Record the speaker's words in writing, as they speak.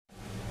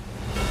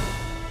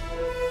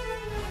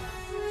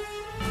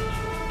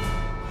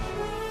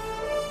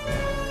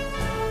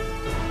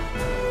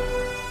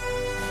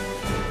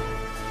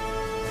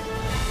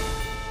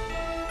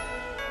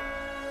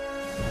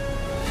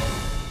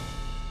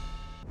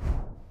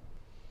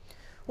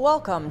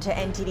Welcome to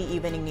NTD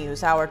Evening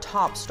News. Our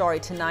top story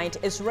tonight: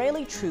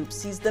 Israeli troops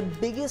seize the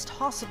biggest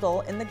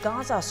hospital in the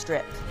Gaza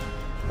Strip.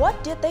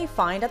 What did they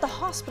find at the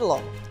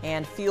hospital?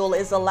 And fuel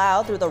is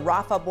allowed through the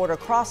Rafah border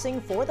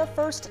crossing for the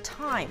first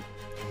time.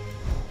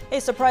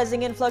 A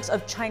surprising influx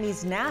of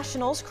Chinese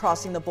nationals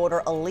crossing the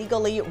border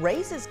illegally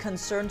raises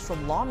concerns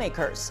from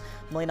lawmakers.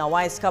 Melina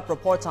Weisskopf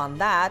reports on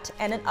that,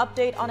 and an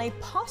update on a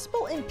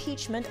possible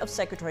impeachment of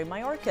Secretary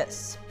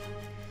Mayorkas.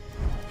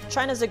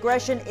 China's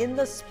aggression in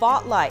the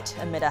spotlight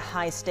amid a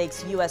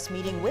high-stakes U.S.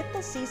 meeting with the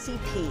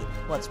CCP.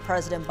 What's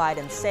President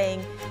Biden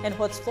saying, and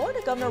what's Florida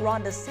Governor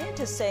Ron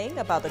DeSantis saying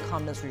about the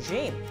communist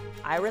regime?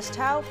 Iris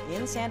Tao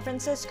in San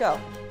Francisco.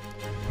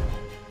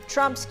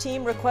 Trump's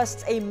team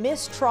requests a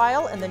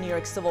mistrial in the New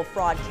York civil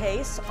fraud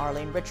case.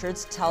 Arlene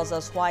Richards tells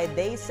us why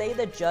they say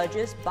the judge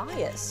is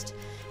biased.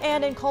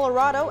 And in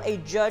Colorado, a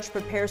judge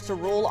prepares to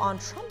rule on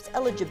Trump's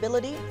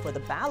eligibility for the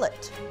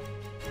ballot.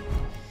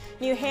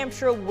 New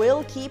Hampshire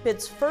will keep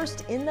its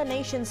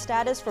first-in-the-nation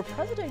status for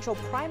presidential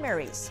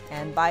primaries,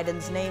 and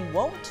Biden's name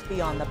won't be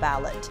on the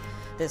ballot.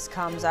 This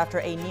comes after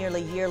a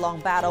nearly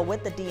year-long battle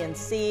with the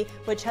DNC,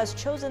 which has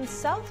chosen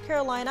South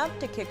Carolina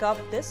to kick off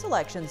this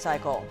election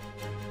cycle.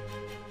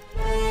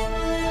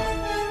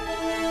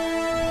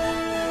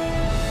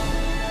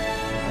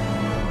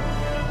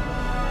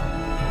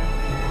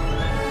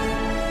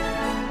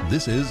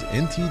 This is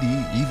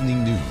NTD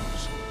Evening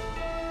News.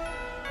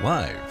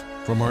 Live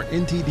from our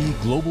NTD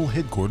Global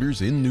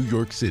Headquarters in New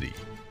York City,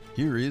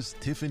 here is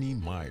Tiffany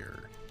Meyer.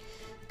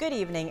 Good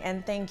evening,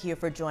 and thank you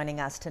for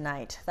joining us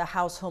tonight. The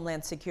House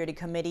Homeland Security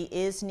Committee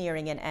is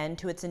nearing an end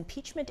to its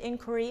impeachment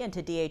inquiry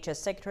into DHS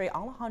Secretary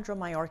Alejandro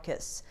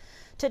Mayorkas.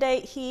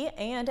 Today, he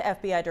and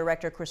FBI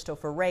Director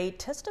Christopher Wray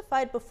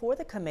testified before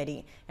the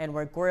committee and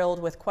were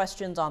grilled with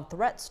questions on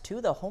threats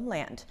to the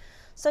homeland,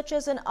 such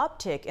as an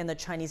uptick in the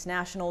Chinese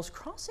nationals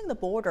crossing the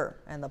border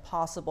and the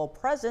possible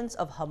presence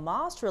of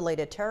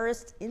Hamas-related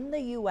terrorists in the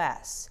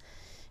U.S.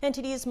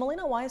 NTD's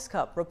Melina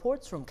Weisskopf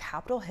reports from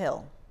Capitol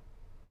Hill.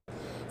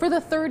 For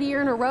the third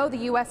year in a row, the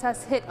U.S.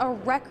 has hit a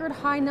record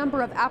high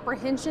number of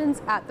apprehensions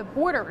at the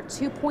border,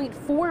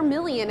 2.4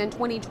 million in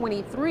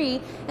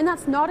 2023, and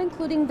that's not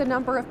including the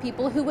number of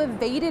people who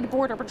evaded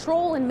Border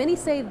Patrol, and many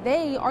say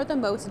they are the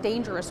most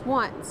dangerous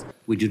ones.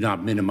 We do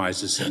not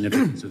minimize the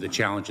significance of the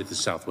challenge at the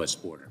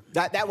southwest border.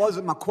 That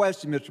wasn't my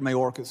question, Mr.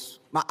 Mayorkas.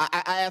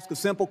 I asked a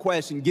simple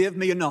question. Give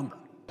me a number.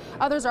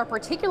 Others are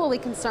particularly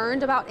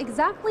concerned about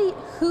exactly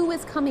who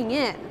is coming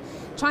in.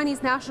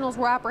 Chinese nationals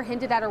were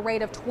apprehended at a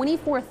rate of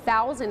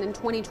 24,000 in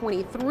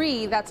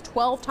 2023. That's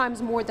 12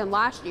 times more than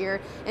last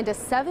year, and a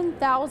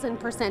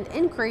 7,000%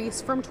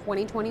 increase from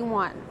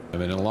 2021. I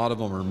mean, a lot of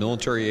them are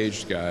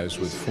military-aged guys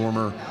with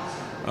former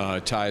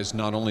ties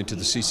not only to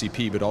the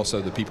CCP, but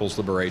also the People's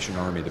Liberation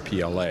Army, the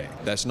PLA.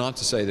 That's not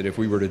to say that if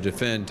we were to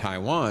defend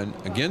Taiwan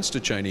against a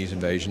Chinese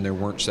invasion, there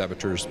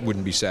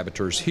wouldn't be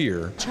saboteurs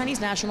here.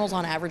 Chinese nationals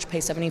on average pay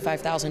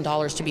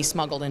 $75,000 to be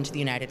smuggled into the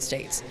United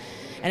States.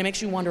 And it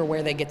makes you wonder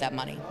where they get that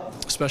money.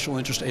 Special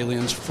interest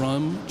aliens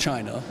from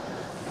China.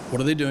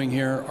 What are they doing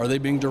here? Are they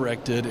being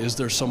directed? Is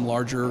there some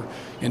larger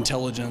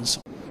intelligence?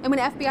 And when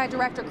FBI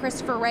Director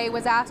Christopher Wray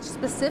was asked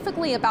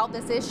specifically about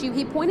this issue,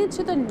 he pointed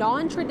to the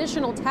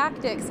non-traditional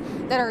tactics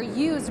that are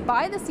used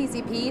by the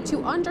CCP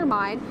to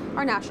undermine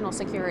our national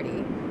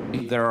security.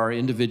 There are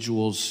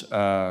individuals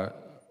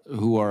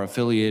who are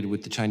affiliated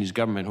with the Chinese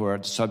government who are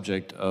the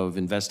subject of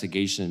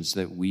investigations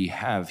that we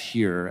have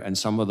here, and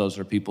some of those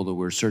are people that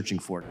we're searching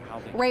for.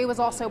 Wray was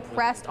also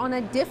pressed on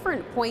a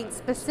different point,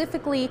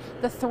 specifically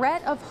the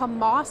threat of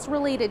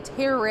Hamas-related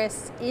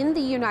terrorists in the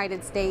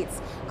United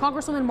States.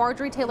 Congresswoman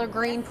Marjorie Taylor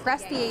Greene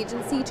pressed the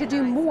agency to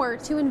do more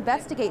to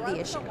investigate the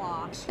issue.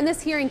 And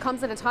this hearing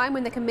comes at a time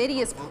when the committee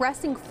is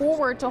pressing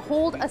forward to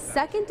hold a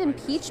second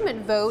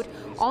impeachment vote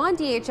on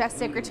DHS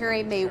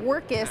Secretary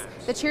Mayorkas.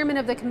 The chairman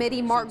of the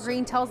committee, Mark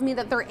Green, tells me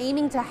that they're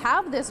aiming to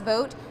have this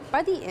vote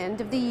by the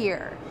end of the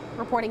year.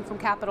 Reporting from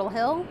Capitol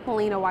Hill,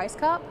 Melina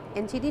Weisskopf,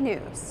 NTD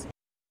News.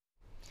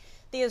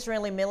 The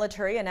Israeli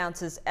military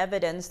announces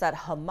evidence that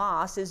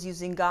Hamas is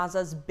using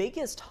Gaza's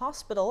biggest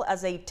hospital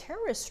as a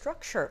terrorist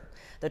structure.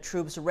 The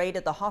troops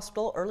raided the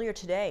hospital earlier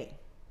today.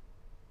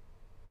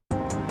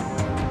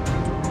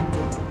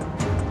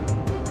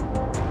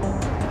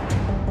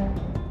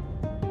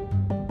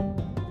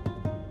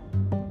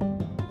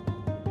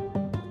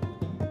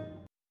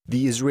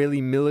 The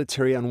Israeli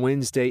military on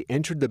Wednesday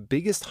entered the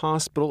biggest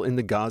hospital in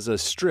the Gaza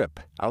Strip,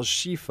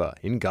 Al-Shifa,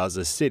 in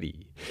Gaza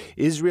City.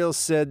 Israel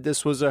said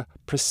this was a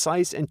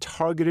precise and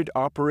targeted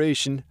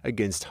operation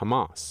against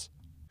Hamas.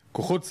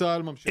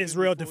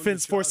 Israel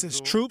Defense Forces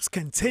troops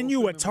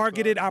continue a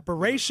targeted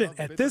operation,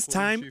 at this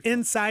time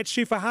inside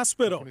Shifa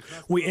Hospital.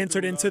 We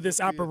entered into this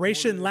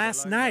operation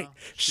last night.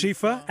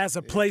 Shifa as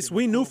a place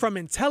we knew from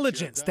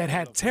intelligence that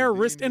had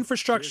terrorist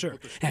infrastructure,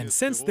 and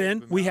since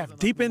then we have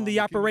deepened the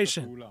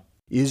operation.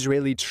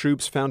 Israeli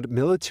troops found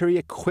military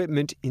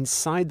equipment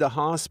inside the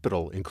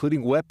hospital,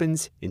 including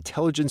weapons,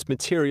 intelligence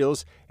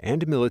materials,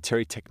 and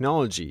military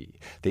technology.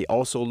 They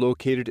also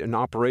located an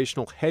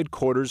operational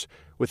headquarters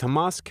with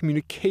Hamas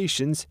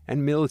communications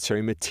and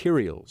military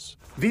materials.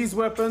 These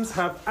weapons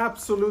have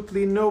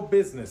absolutely no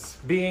business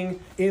being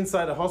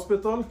inside a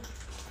hospital.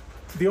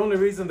 The only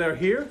reason they're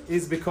here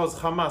is because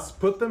Hamas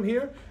put them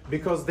here,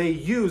 because they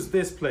use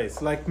this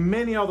place, like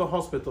many other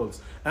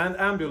hospitals and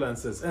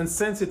ambulances and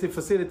sensitive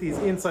facilities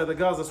inside the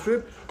Gaza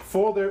Strip,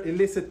 for their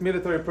illicit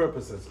military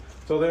purposes.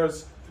 So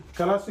there's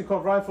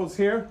Kalashnikov rifles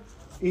here,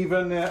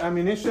 even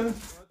ammunition.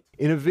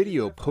 In a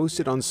video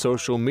posted on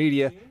social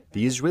media,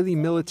 the Israeli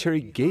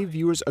military gave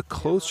viewers a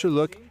closer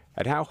look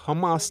at how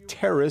Hamas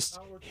terrorists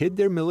hid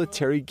their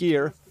military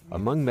gear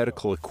among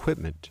medical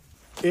equipment.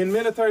 In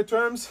military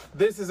terms,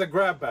 this is a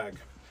grab bag,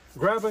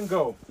 grab and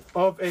go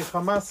of a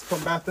Hamas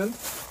combatant.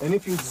 And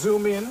if you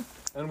zoom in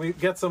and we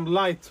get some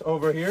light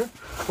over here,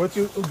 what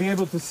you'll be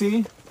able to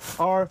see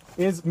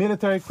is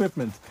military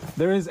equipment.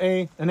 There is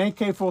an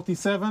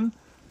AK-47,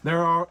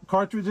 there are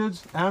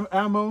cartridges,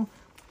 ammo,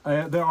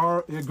 there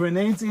are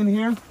grenades in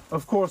here,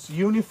 of course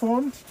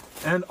uniform,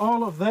 and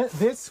all of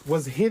this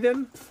was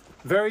hidden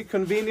very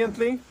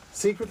conveniently,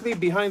 secretly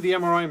behind the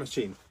MRI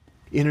machine.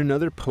 In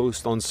another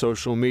post on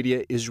social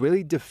media,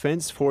 Israeli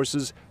Defense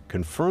Forces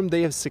confirmed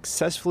they have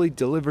successfully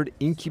delivered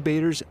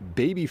incubators,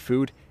 baby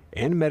food,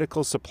 and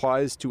medical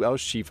supplies to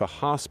Al-Shifa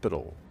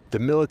Hospital. The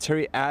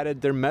military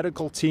added their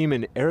medical team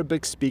and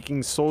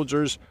Arabic-speaking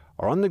soldiers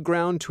are on the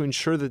ground to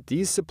ensure that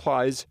these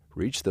supplies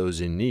reach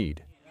those in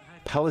need.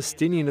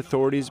 Palestinian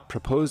authorities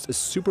proposed a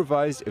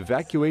supervised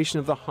evacuation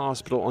of the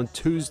hospital on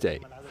Tuesday.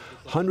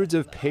 Hundreds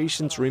of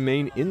patients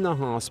remain in the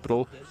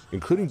hospital,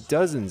 including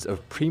dozens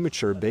of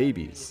premature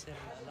babies.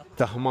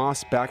 The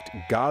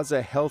Hamas-backed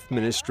Gaza Health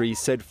Ministry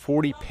said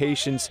 40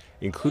 patients,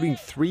 including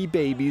 3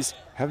 babies,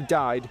 have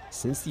died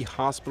since the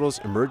hospital's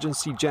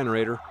emergency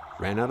generator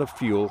ran out of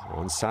fuel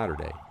on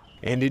Saturday.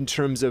 And in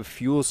terms of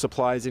fuel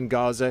supplies in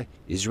Gaza,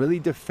 Israeli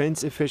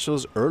defense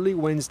officials early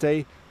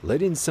Wednesday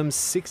let in some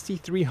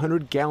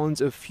 6,300 gallons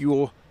of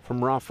fuel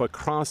from Rafah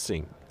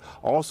crossing.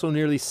 Also,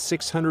 nearly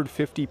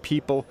 650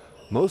 people,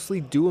 mostly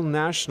dual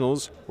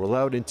nationals, were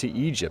allowed into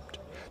Egypt.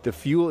 The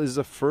fuel is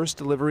the first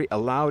delivery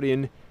allowed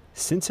in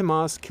since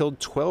Hamas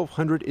killed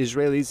 1,200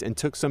 Israelis and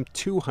took some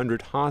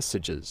 200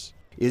 hostages.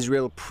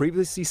 Israel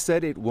previously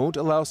said it won't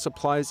allow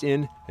supplies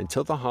in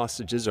until the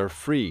hostages are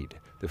freed.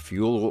 The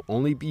fuel will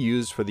only be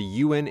used for the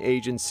UN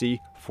Agency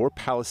for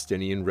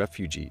Palestinian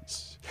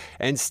Refugees.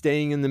 And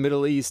staying in the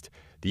Middle East,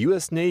 the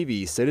U.S.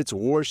 Navy said its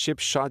warship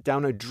shot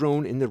down a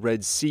drone in the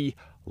Red Sea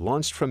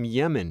launched from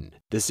Yemen.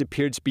 This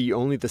appeared to be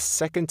only the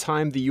second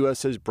time the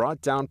U.S. has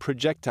brought down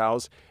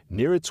projectiles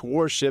near its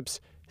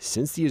warships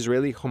since the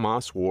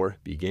Israeli-Hamas war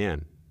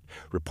began.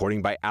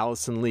 Reporting by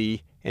Allison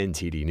Lee,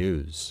 NTD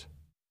News.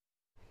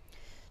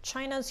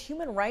 China's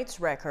human rights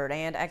record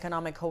and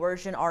economic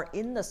coercion are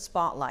in the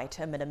spotlight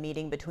amid a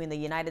meeting between the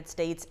United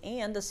States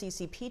and the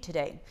CCP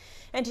today.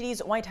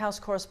 NTD's White House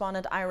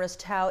correspondent Iris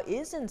Tao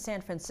is in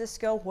San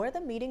Francisco, where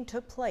the meeting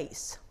took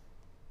place.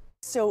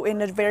 So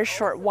in a very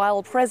short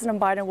while, President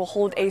Biden will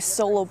hold a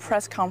solo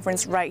press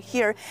conference right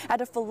here at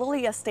a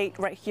Filoli estate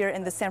right here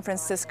in the San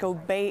Francisco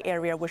Bay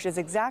Area, which is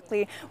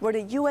exactly where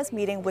the U.S.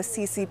 meeting with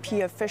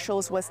CCP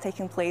officials was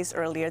taking place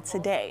earlier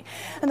today.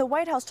 And the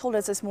White House told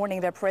us this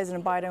morning that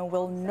President Biden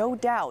will no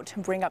doubt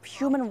bring up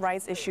human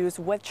rights issues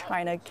with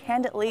China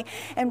candidly.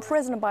 And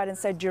President Biden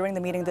said during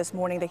the meeting this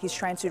morning that he's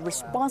trying to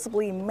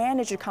responsibly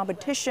manage the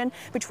competition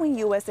between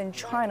U.S. and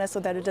China so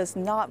that it does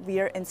not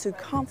veer into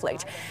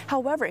conflict.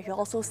 However, he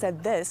also said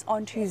this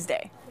on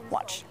Tuesday.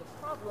 Watch.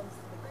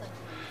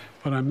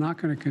 But I'm not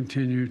going to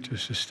continue to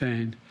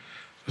sustain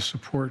the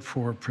support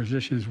for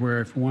positions where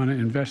if we want to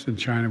invest in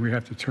China, we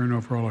have to turn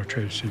over all our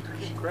trade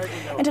secrets.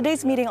 And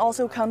today's meeting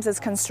also comes as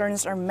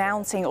concerns are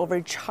mounting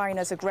over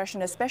China's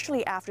aggression,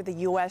 especially after the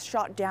U.S.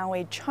 shot down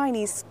a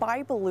Chinese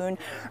spy balloon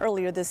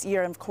earlier this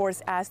year. And of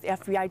course, as the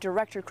FBI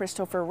Director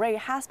Christopher Wray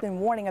has been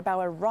warning about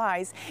a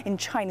rise in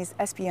Chinese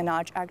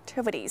espionage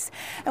activities.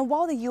 And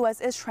while the U.S.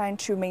 is trying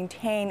to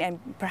maintain and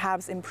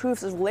perhaps improve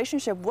its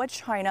relationship with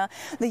China,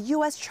 the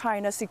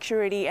U.S.-China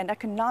Security and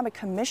Economic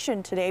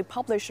Commission today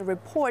published a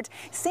report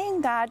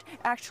saying that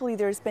actually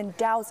there's been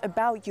doubts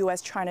about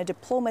U.S.-China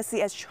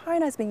diplomacy as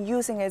China has been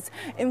using its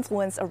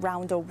influence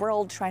around the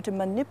world trying to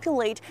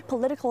manipulate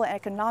political and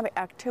economic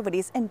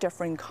activities in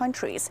different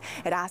countries.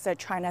 It adds that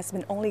China has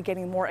been only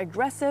getting more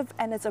aggressive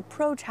and its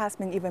approach has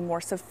been even more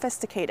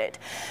sophisticated.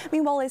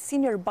 Meanwhile, a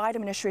senior Biden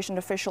administration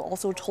official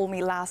also told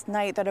me last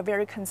night that a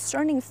very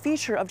concerning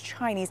feature of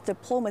Chinese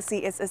diplomacy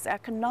is its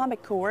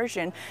economic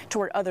coercion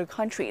toward other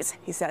countries.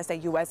 He says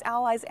that U.S.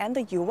 allies and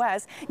the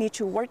U.S. need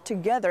to work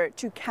together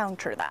to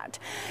counter that.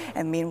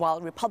 And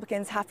meanwhile,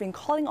 Republicans have been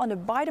calling on the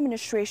Biden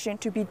administration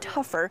to be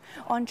tougher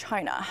on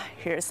China.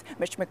 Here's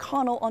Mitch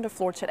McConnell on the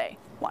floor today.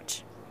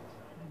 Watch.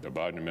 The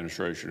Biden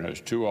administration has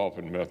too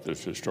often met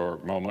this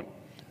historic moment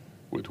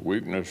with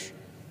weakness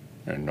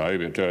and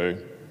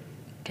naivete.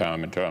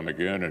 Time and time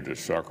again, it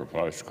has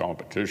sacrificed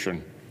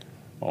competition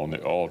on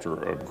the altar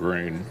of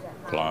green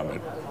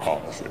climate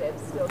policy.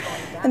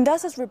 And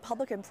thus, as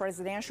Republican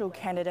presidential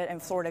candidate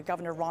and Florida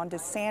Governor Ron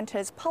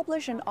DeSantis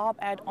published an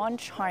op-ed on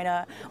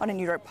China on the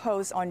New York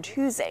Post on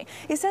Tuesday.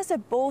 He says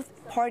that both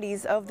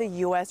parties of the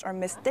U.S. are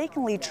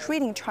mistakenly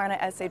treating China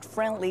as a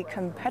friendly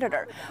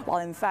competitor, while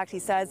in fact, he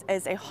says,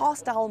 is a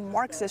hostile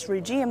Marxist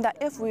regime that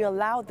if we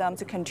allow them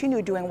to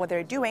continue doing what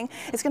they're doing,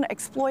 it's going to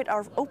exploit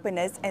our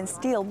openness and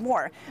steal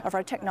more of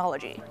our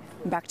technology.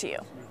 Back to you.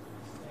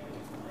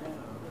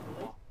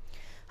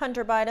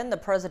 Hunter Biden, the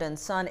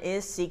president's son,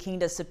 is seeking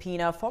to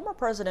subpoena former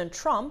President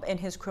Trump in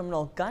his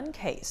criminal gun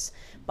case.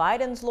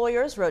 Biden's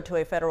lawyers wrote to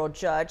a federal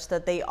judge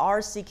that they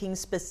are seeking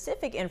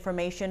specific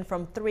information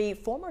from 3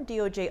 former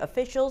DOJ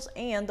officials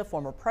and the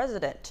former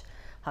president.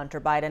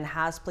 Hunter Biden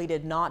has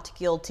pleaded not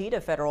guilty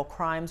to federal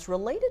crimes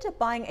related to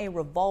buying a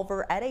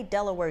revolver at a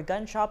Delaware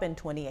gun shop in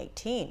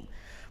 2018.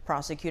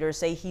 Prosecutors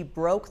say he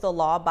broke the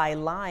law by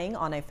lying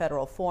on a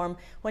federal form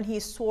when he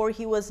swore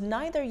he was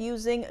neither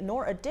using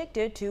nor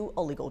addicted to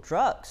illegal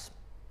drugs.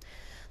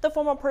 The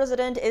former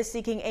president is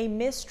seeking a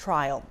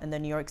mistrial in the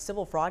New York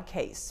civil fraud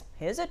case.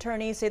 His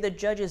attorneys say the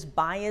judge's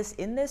bias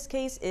in this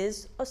case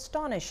is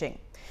astonishing.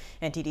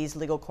 NTD's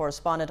legal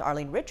correspondent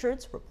Arlene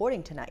Richards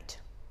reporting tonight.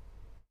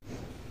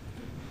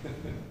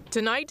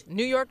 Tonight,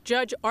 New York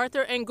Judge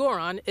Arthur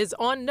Engoron is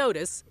on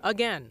notice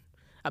again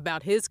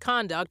about his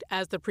conduct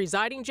as the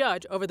presiding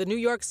judge over the New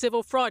York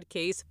civil fraud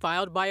case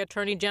filed by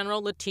Attorney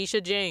General Letitia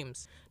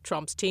James.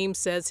 Trump's team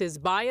says his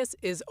bias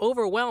is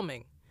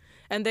overwhelming,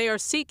 and they are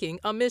seeking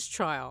a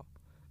mistrial.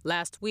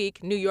 Last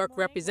week, New York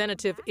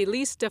Representative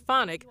Elise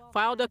Stefanik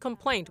filed a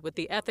complaint with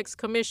the Ethics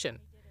Commission.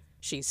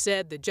 She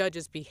said the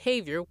judge's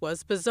behavior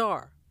was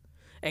bizarre.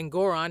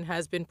 Engoron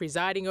has been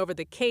presiding over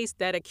the case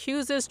that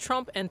accuses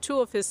Trump and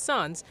 2 of his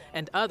sons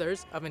and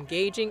others of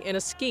engaging in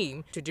a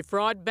scheme to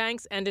defraud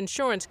banks and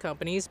insurance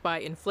companies by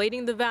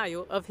inflating the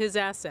value of his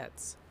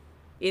assets.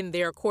 In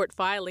their court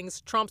filings,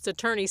 Trump's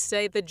attorneys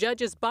say the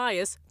judge's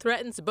bias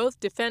threatens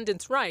both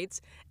defendants' rights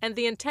and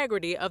the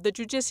integrity of the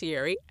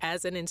judiciary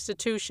as an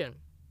institution.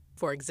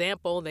 For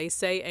example, they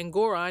say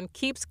Engoron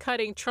keeps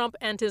cutting Trump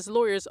and his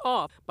lawyers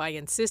off by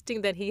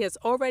insisting that he has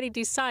already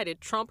decided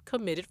Trump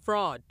committed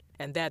fraud,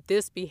 and that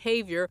this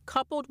behavior,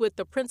 coupled with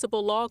the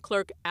principal law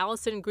clerk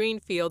Allison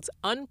Greenfield's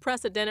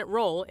unprecedented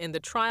role in the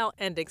trial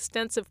and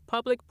extensive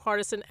public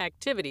partisan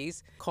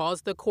activities,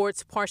 caused the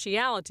court's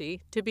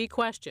partiality to be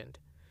questioned.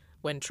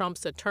 When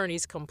Trump's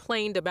attorneys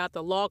complained about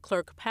the law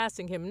clerk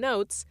passing him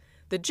notes,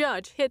 the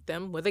judge hit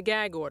them with a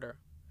gag order.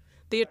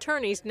 The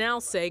attorneys now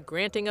say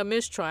granting a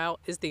mistrial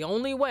is the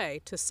only way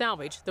to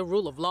salvage the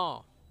rule of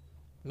law.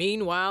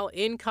 Meanwhile,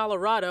 in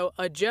Colorado,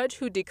 a judge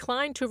who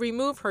declined to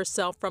remove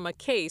herself from a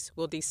case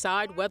will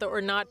decide whether or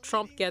not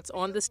Trump gets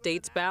on the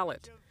state's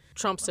ballot.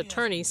 Trump's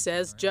attorney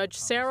says Judge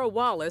Sarah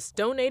Wallace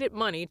donated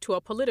money to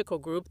a political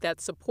group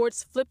that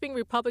supports flipping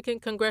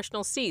Republican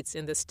congressional seats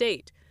in the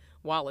state.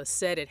 Wallace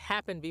said it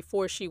happened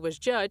before she was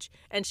judge,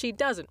 and she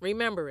doesn't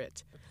remember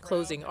it.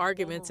 Closing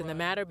arguments in the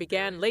matter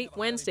began late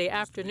Wednesday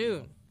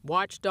afternoon.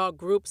 Watchdog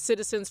group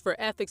Citizens for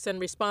Ethics and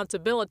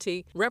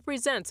Responsibility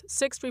represents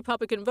 6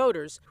 Republican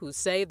voters who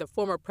say the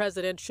former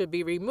president should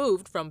be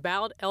removed from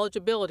ballot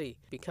eligibility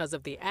because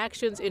of the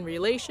actions in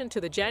relation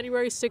to the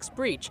January 6th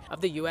breach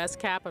of the U.S.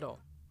 Capitol.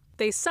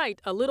 They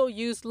cite a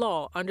little-used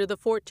law under the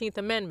 14th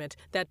Amendment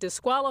that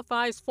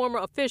disqualifies former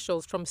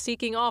officials from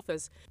seeking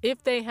office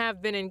if they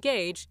have been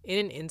engaged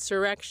in an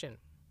insurrection.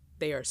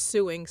 They are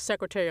suing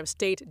Secretary of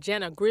State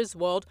Jenna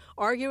Griswold,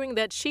 arguing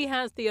that she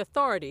has the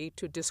authority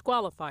to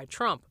disqualify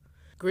Trump.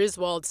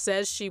 Griswold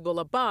says she will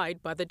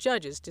abide by the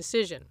judge's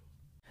decision.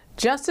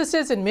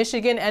 Justices in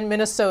Michigan and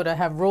Minnesota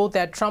have ruled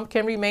that Trump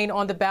can remain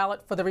on the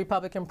ballot for the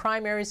Republican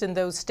primaries in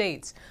those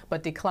states,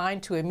 but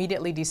declined to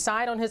immediately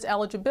decide on his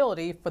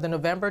eligibility for the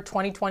November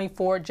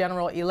 2024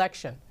 general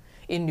election.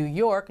 In New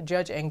York,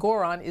 Judge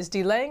Engoron is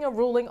delaying a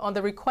ruling on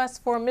the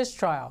request for a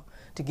mistrial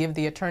to give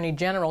the Attorney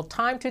General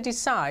time to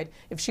decide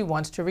if she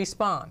wants to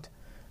respond.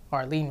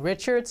 Arlene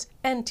Richards,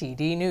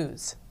 NTD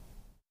News.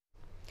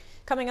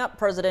 Coming up,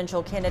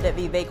 presidential candidate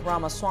Vivek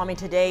Ramaswamy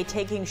today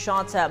taking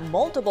shots at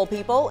multiple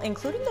people,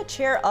 including the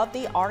chair of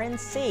the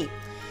RNC.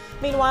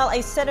 Meanwhile,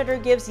 a senator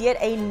gives yet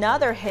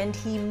another hint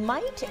he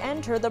might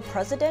enter the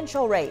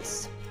presidential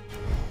race.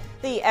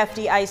 The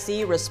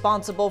FDIC,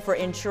 responsible for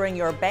ensuring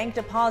your bank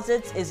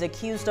deposits, is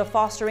accused of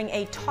fostering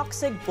a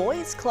toxic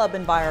boys' club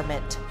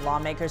environment.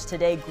 Lawmakers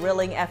today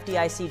grilling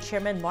FDIC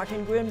Chairman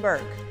Martin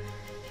Gruenberg.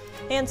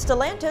 And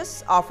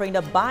Stellantis offering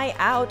to buy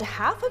out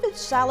half of its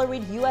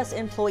salaried U.S.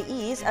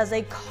 employees as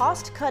a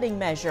cost-cutting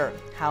measure.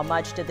 How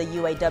much did the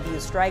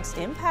UAW strikes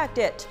impact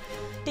it?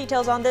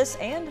 Details on this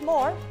and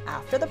more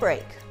after the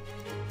break.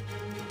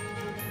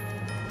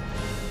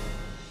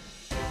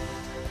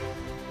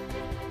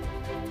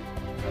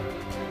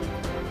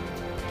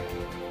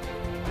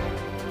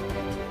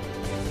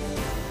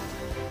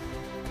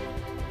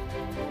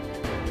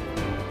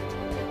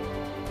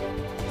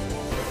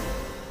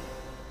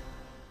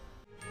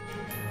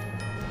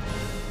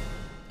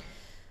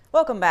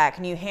 Welcome back.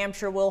 New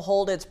Hampshire will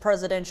hold its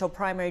presidential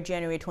primary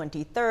January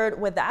 23rd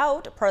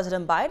without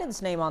President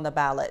Biden's name on the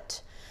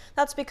ballot.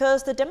 That's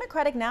because the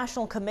Democratic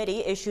National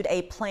Committee issued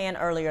a plan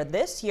earlier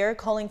this year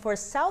calling for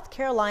South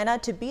Carolina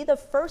to be the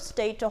first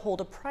state to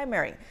hold a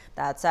primary.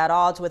 That's at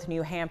odds with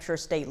New Hampshire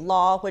state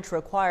law, which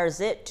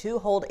requires it to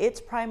hold its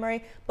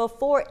primary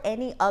before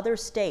any other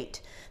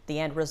state. The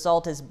end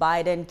result is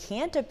Biden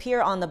can't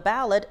appear on the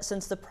ballot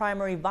since the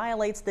primary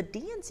violates the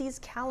DNC's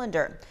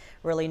calendar.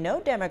 Really, no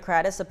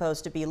Democrat is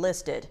supposed to be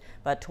listed,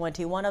 but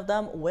 21 of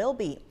them will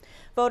be.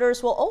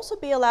 Voters will also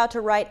be allowed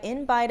to write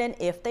in Biden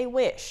if they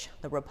wish.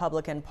 The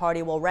Republican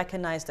Party will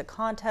recognize the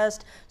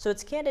contest, so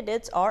its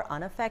candidates are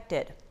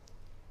unaffected.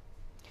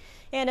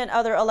 And in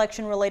other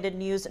election-related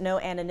news, no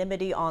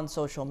anonymity on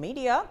social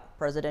media.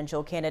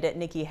 Presidential candidate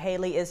Nikki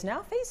Haley is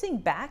now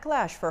facing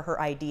backlash for her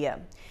idea.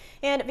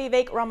 And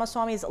Vivek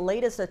Ramaswamy's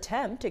latest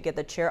attempt to get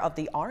the chair of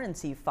the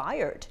RNC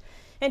fired.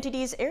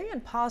 NTD's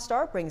Arian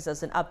Pastar brings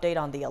us an update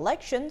on the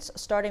elections,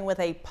 starting with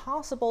a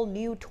possible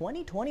new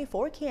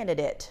 2024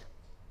 candidate.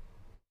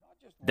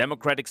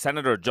 Democratic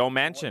Senator Joe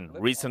Manchin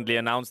recently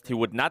announced he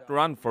would not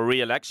run for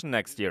re-election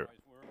next year.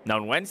 Now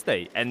on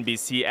Wednesday,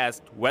 NBC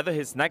asked whether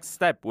his next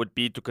step would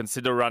be to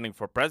consider running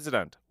for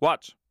president.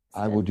 Watch.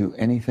 I will do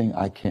anything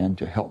I can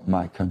to help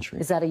my country.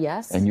 Is that a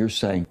yes? And you're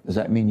saying, does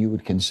that mean you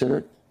would consider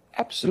it?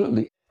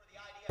 Absolutely.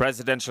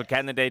 Presidential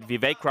candidate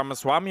Vivek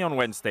Ramaswamy on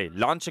Wednesday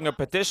launching a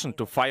petition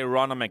to fire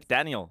Ronna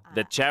McDaniel,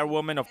 the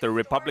chairwoman of the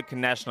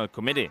Republican National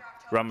Committee.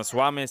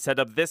 Ramaswamy set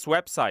up this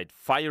website,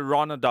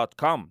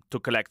 fireronna.com, to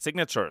collect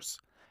signatures.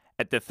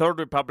 At the third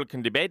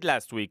Republican debate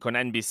last week on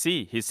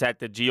NBC, he said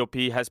the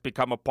GOP has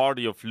become a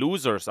party of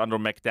losers under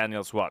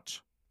McDaniel's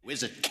watch.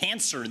 Is a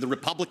cancer in the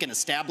Republican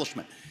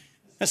establishment.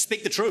 Let's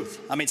speak the truth.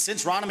 I mean,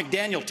 since Ronna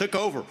McDaniel took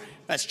over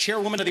as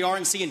chairwoman of the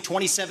RNC in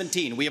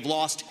 2017, we have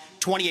lost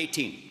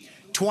 2018,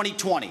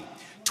 2020,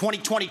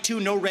 2022,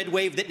 no red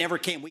wave that never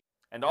came.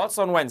 And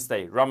also on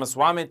Wednesday,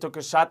 Ramaswamy took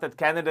a shot at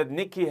candidate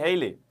Nikki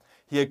Haley.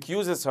 He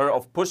accuses her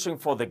of pushing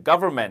for the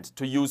government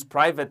to use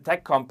private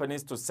tech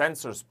companies to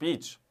censor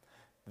speech.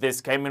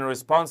 This came in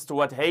response to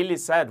what Haley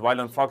said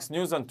while on Fox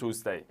News on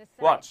Tuesday.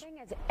 Watch.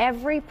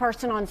 Every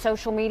person on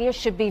social media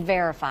should be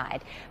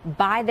verified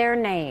by their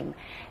name.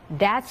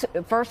 That's,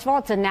 first of all,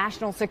 it's a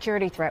national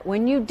security threat.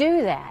 When you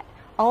do that,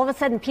 all of a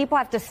sudden people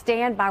have to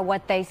stand by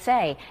what they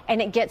say, and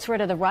it gets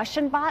rid of the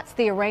Russian bots,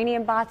 the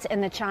Iranian bots,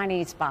 and the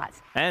Chinese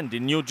bots. And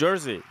in New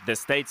Jersey, the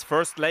state's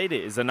first lady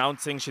is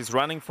announcing she's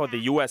running for the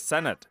U.S.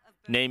 Senate,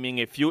 naming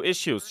a few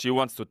issues she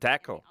wants to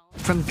tackle.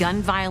 From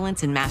gun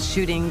violence and mass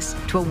shootings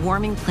to a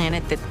warming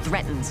planet that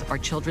threatens our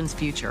children's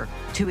future,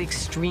 to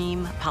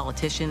extreme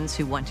politicians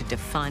who want to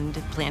defund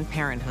Planned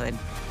Parenthood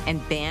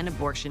and ban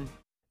abortion.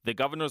 The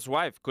governor's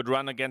wife could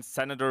run against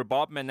Senator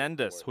Bob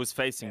Menendez, who's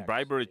facing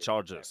bribery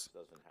charges.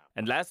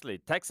 And lastly,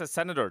 Texas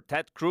Senator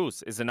Ted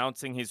Cruz is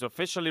announcing he's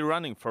officially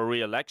running for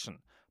re-election,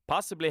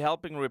 possibly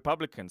helping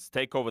Republicans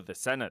take over the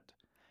Senate.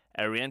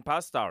 Arian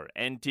Pastar,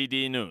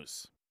 NTD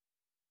News.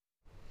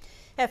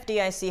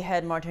 FDIC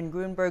head Martin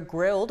Gruenberg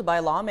grilled by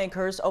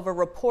lawmakers over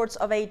reports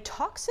of a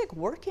toxic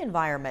work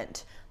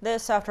environment.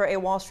 This after a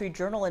Wall Street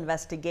Journal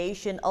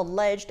investigation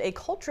alleged a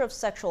culture of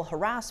sexual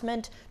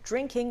harassment,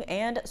 drinking,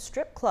 and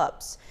strip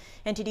clubs.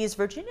 NTD's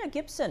Virginia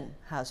Gibson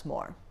has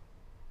more.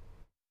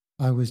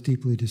 I was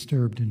deeply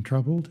disturbed and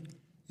troubled.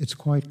 It's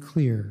quite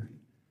clear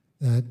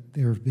that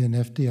there have been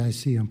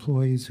FDIC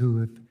employees who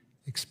have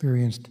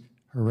experienced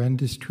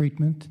horrendous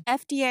treatment.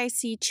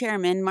 FDIC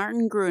Chairman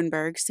Martin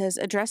Gruenberg says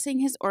addressing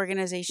his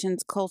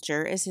organization's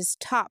culture is his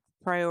top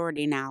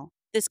priority now.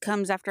 This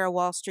comes after a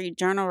Wall Street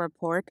Journal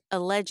report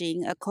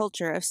alleging a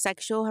culture of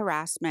sexual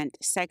harassment,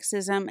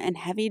 sexism, and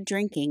heavy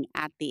drinking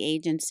at the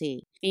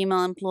agency.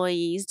 Female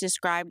employees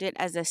described it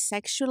as a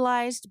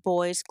sexualized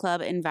boys'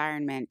 club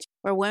environment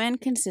where women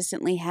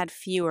consistently had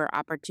fewer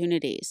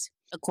opportunities.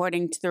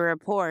 According to the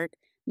report,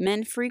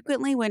 men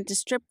frequently went to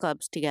strip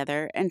clubs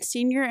together, and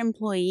senior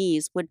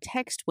employees would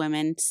text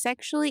women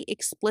sexually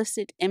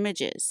explicit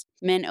images.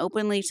 Men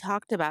openly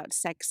talked about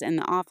sex in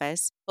the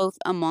office, both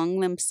among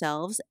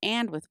themselves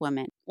and with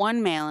women.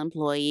 One male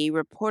employee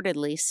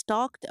reportedly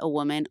stalked a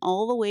woman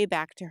all the way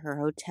back to her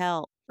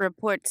hotel.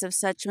 Reports of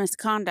such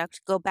misconduct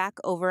go back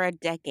over a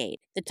decade.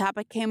 The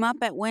topic came up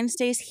at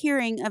Wednesday's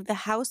hearing of the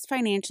House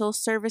Financial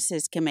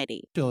Services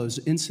Committee. Those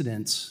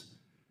incidents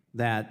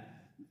that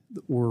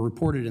were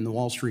reported in the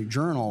Wall Street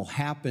Journal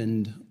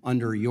happened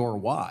under your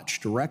watch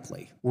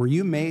directly. Were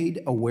you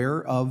made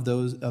aware of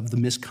the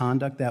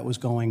misconduct that was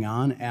going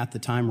on at the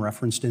time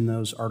referenced in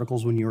those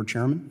articles when you were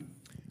chairman?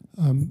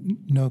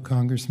 No,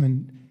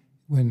 Congressman.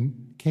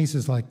 When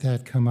cases like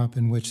that come up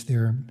in which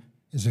there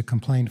is a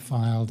complaint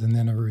filed and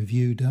then a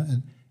review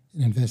done,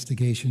 an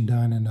investigation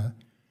done, and a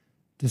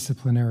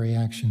disciplinary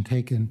action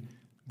taken,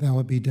 that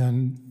would be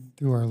done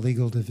through our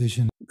legal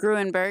division.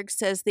 Gruenberg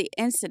says the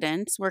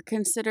incidents were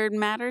considered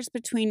matters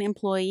between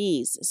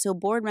employees, so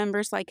board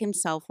members like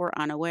himself were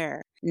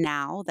unaware.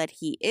 Now that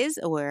he is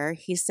aware,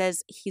 he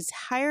says he's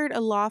hired a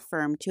law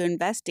firm to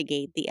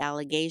investigate the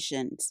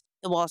allegations.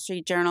 The Wall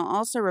Street Journal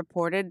also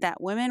reported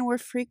that women were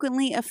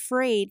frequently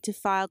afraid to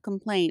file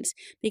complaints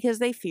because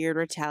they feared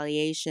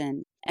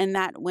retaliation, and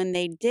that when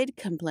they did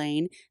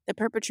complain, the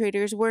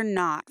perpetrators were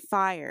not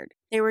fired.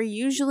 They were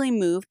usually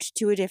moved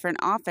to a different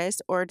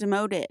office or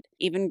demoted.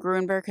 Even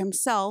Grunberg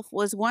himself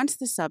was once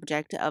the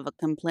subject of a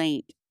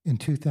complaint. In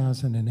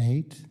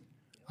 2008,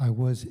 I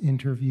was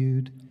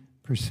interviewed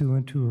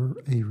pursuant to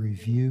a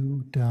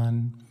review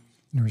done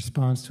in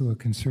response to a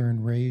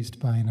concern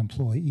raised by an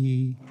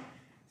employee,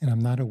 and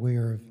I'm not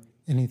aware of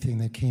anything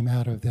that came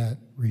out of that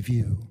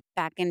review.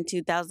 Back in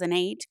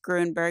 2008,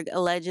 Grunberg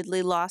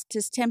allegedly lost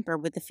his temper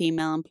with a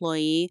female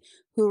employee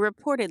who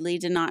reportedly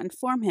did not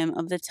inform him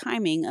of the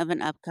timing of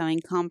an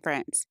upcoming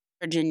conference.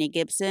 Virginia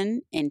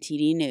Gibson,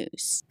 NTD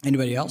News.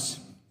 Anybody else?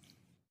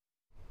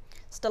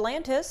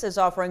 Stellantis is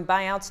offering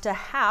buyouts to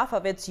half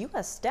of its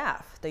U.S.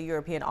 staff. The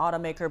European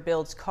automaker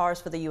builds cars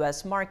for the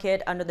U.S.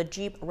 market under the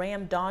Jeep,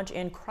 Ram, Dodge,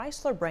 and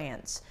Chrysler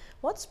brands.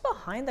 What's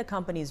behind the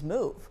company's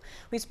move?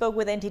 We spoke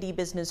with NTD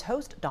Business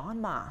host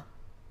Don Ma.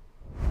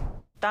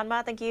 Don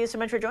Ma, thank you so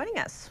much for joining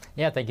us.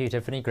 Yeah, thank you,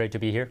 Tiffany. Great to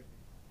be here.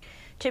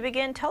 To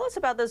begin, tell us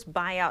about this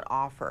buyout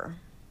offer.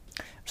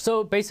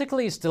 So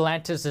basically,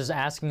 Stellantis is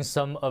asking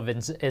some of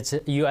its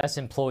U.S.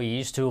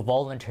 employees to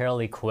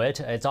voluntarily quit.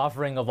 It's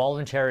offering a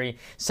voluntary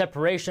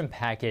separation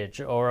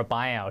package or a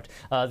buyout.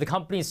 The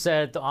company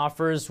said the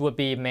offers would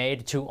be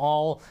made to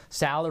all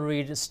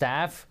salaried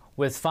staff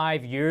with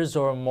 5 years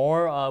or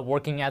more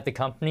working at the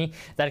company.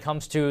 That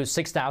comes to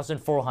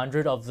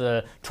 6,400 of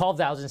the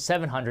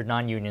 12,700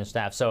 non-union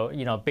staff. So,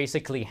 you know,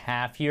 basically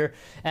half here.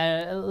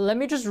 And let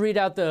me just read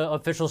out the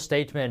official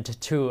statement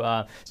too.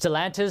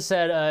 Stellantis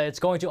said it's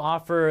going to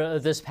offer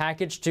this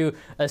package to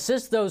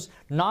assist those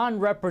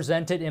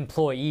non-represented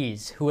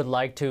employees who would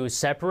like to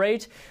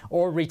separate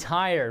or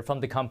retire from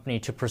the company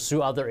to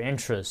pursue other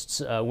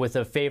interests with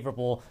a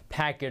favorable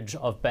package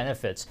of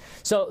benefits.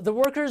 So the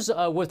workers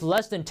with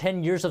less than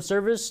 10 years of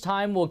service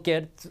time will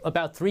get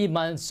about 3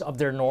 months of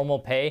their normal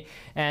pay,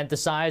 and the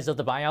size of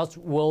the buyouts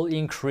will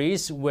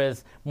increase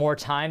with more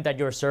time that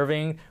you're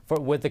serving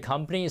with the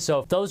company.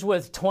 So those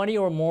with 20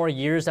 or more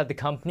years at the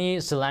company,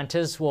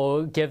 Stellantis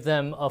will give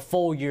them a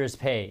full year's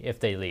pay if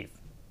they leave.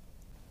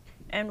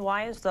 And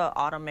why is the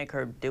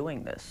automaker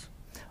doing this?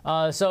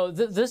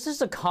 This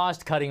is a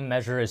cost-cutting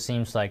measure, it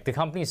seems like. The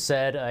company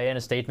said in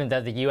a statement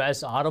that the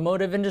U.S.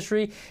 automotive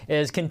industry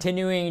is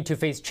continuing to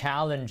face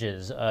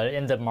challenges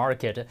in the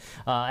market,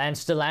 and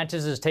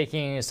Stellantis is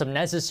taking some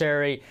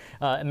necessary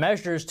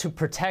measures to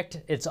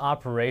protect its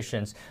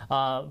operations.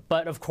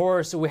 But of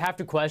course, we have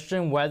to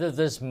question whether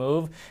this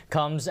move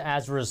comes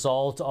as a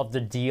result of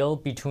the deal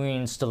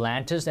between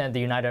Stellantis and the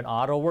United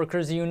Auto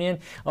Workers Union,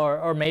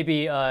 or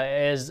maybe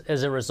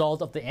is a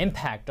result of the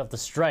impact of the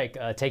strike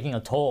taking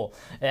a toll.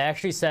 It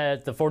actually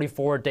said the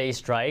 44-day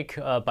strike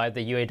by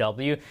the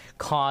UAW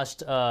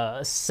cost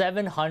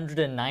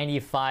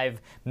 $795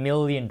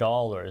 million.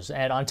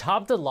 And on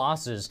top of the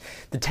losses,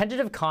 the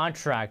tentative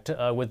contract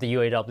with the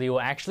UAW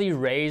will actually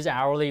raise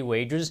hourly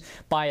wages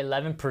by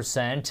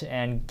 11%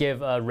 and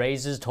give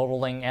raises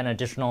totaling an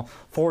additional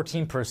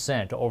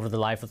 14% over the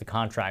life of the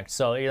contract.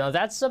 So, you know,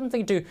 that's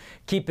something to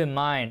keep in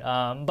mind.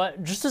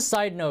 But just a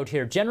side note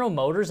here, General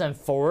Motors and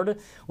Ford,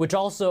 which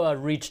also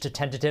reached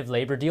tentative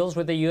labor deals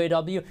with the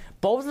UAW,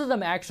 both of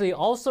them actually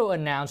also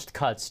announced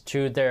cuts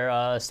to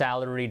their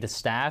salaried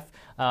staff,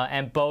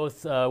 and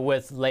both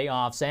with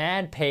layoffs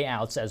and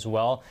payouts as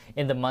well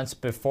in the months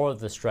before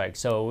the strike.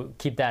 So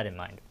keep that in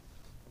mind.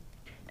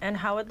 And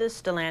how would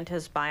this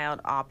Stellantis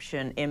buyout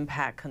option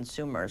impact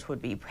consumers?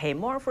 Would we pay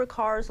more for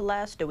cars,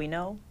 less? Do we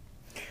know?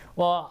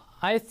 Well,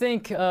 I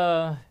think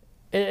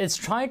it's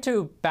trying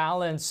to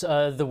balance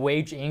the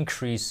wage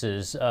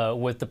increases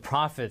with the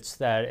profits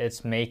that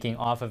it's making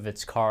off of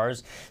its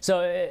cars.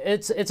 So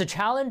it's a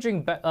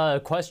challenging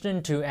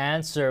question to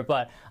answer,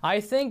 but I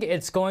think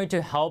it's going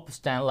to help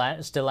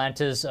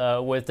Stellantis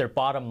with their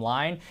bottom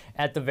line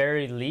at the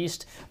very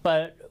least.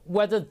 But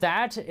whether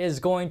that is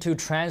going to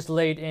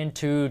translate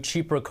into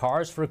cheaper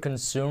cars for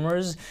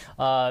consumers,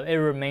 it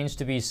remains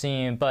to be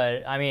seen.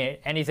 But I mean,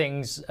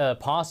 anything's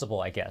possible,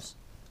 I guess.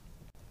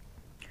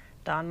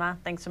 Don Ma,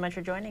 thanks so much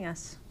for joining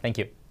us. Thank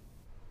you.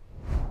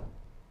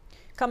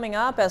 Coming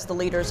up, as the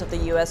leaders of the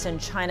U.S.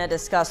 and China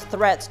discuss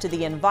threats to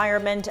the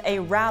environment, a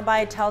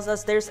rabbi tells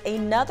us there's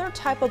another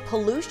type of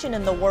pollution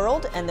in the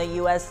world and the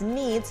U.S.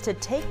 needs to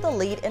take the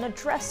lead in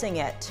addressing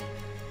it.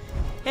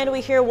 And we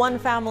hear one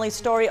family's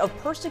story of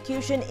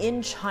persecution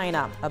in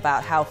China,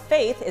 about how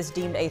faith is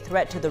deemed a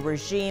threat to the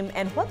regime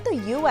and what the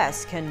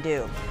U.S. can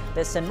do.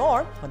 This and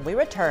more when we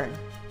return.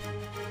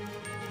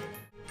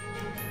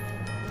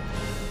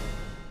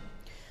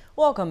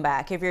 Welcome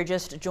back. If you're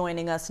just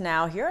joining us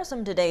now, here are some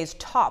of today's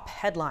top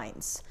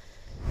headlines.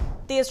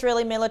 The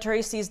Israeli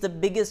military seized the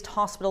biggest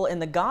hospital in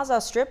the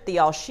Gaza Strip, the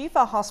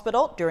Al-Shifa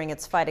hospital, during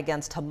its fight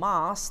against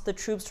Hamas. The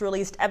troops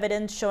released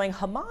evidence showing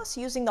Hamas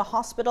using the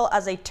hospital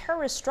as a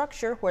terrorist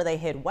structure where they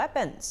hid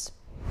weapons.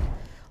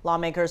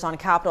 Lawmakers on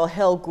Capitol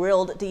Hill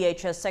grilled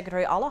DHS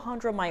Secretary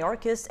Alejandro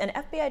Mayorkas and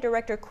FBI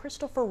Director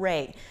Christopher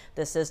Wray.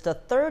 This is the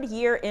third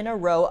year in a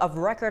row of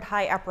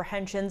record-high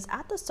apprehensions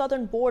at the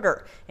southern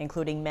border,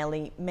 including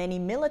many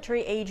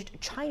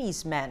military-aged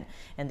Chinese men.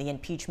 And the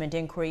impeachment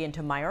inquiry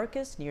into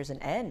Mayorkas nears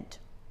an end.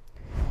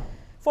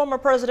 Former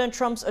President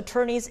Trump's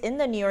attorneys in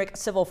the New York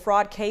civil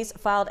fraud case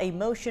filed a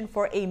motion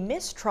for a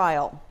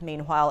mistrial.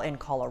 Meanwhile, in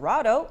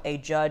Colorado, a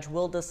judge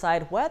will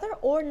decide whether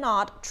or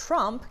not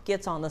Trump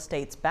gets on the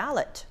state's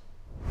ballot.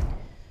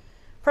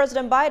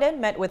 President Biden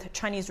met with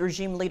Chinese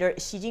regime leader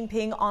Xi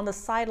Jinping on the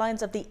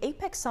sidelines of the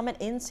APEC summit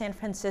in San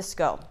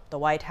Francisco. The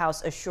White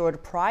House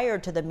assured prior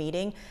to the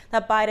meeting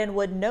that Biden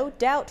would no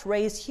doubt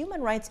raise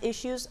human rights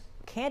issues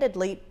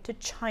candidly to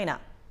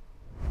China.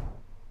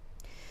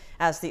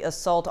 As the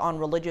assault on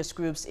religious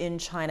groups in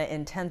China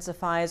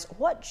intensifies,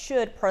 what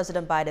should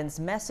President Biden's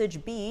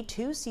message be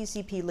to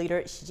CCP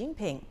leader Xi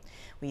Jinping?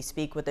 We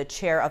speak with the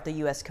chair of the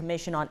U.S.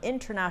 Commission on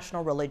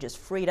International Religious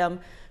Freedom,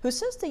 who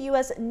says the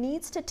U.S.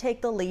 needs to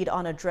take the lead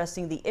on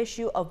addressing the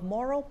issue of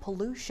moral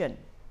pollution.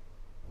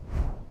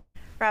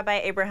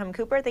 Rabbi Abraham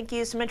Cooper, thank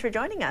you so much for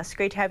joining us.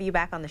 Great to have you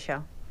back on the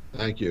show.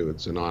 Thank you.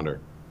 It's an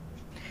honor.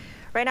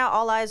 Right now,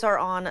 all eyes are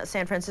on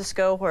San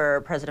Francisco,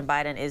 where President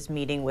Biden is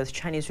meeting with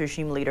Chinese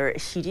regime leader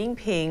Xi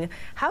Jinping.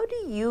 How do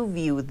you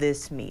view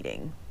this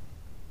meeting?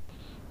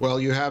 Well,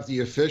 you have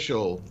the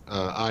official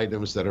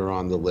items that are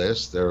on the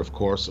list. They're, of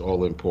course,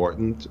 all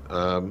important.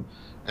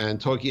 And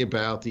talking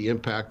about the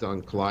impact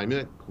on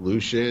climate,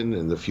 pollution,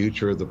 and the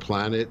future of the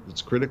planet,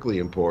 it's critically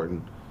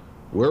important.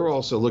 We're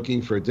also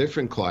looking for a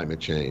different climate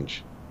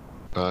change,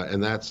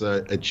 and that's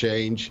a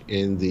change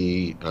in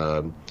the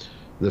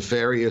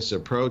nefarious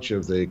approach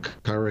of the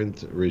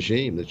current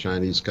regime, the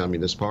Chinese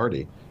Communist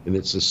Party, and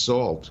its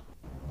assault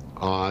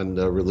on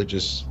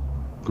religious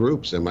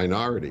groups and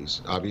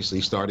minorities, obviously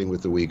starting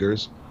with the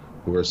Uyghurs,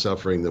 who are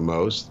suffering the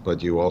most,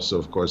 but you also,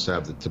 of course,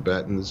 have the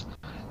Tibetans.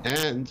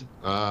 And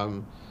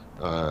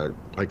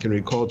I can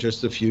recall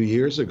just a few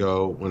years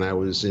ago when I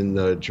was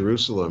in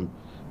Jerusalem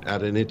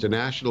at an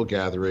international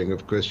gathering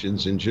of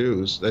Christians and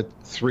Jews, that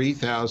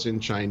 3,000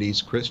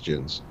 Chinese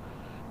Christians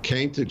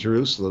came to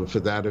Jerusalem for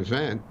that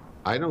event.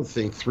 I don't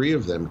think 3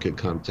 of them could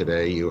come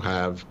today. You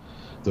have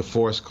the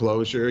forced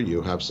closure,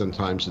 you have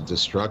sometimes the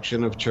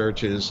destruction of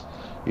churches,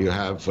 you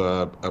have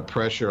a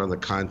pressure on the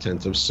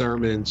content of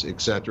sermons, et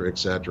cetera, et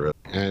cetera.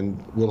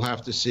 And we'll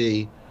have to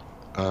see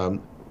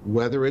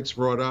whether it's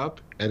brought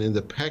up and in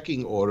the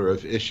pecking order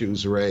of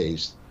issues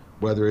raised,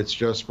 whether it's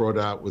just brought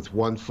out with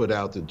one foot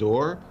out the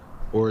door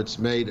or it's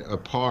made a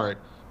part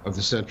of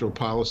the central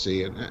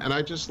policy. And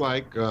I just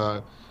like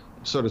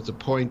sort of to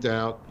point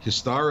out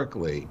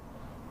historically,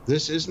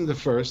 this isn't the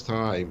first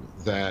time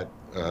that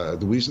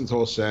the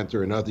Wiesenthal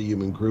Center and other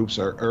human groups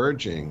are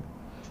urging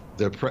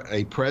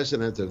a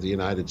president of the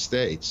United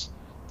States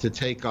to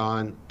take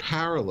on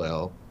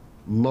parallel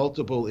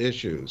multiple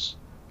issues.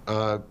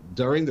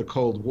 During the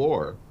Cold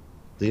War,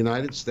 the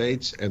United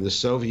States and the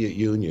Soviet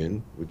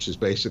Union, which is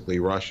basically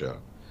Russia,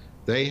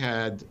 they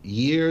had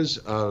years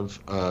of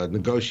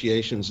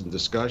negotiations and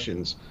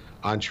discussions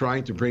on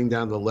trying to bring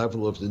down the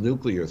level of the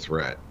nuclear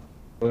threat.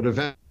 But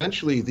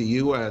eventually the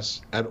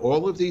U.S. at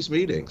all of these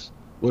meetings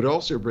would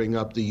also bring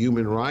up the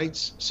human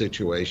rights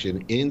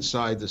situation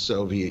inside the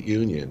Soviet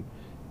Union.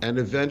 And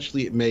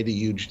eventually it made a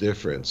huge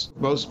difference.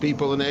 Most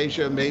people in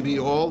Asia, maybe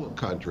all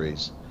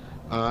countries,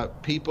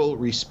 people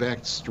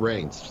respect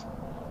strength.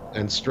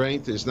 And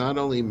strength is not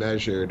only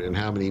measured in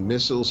how many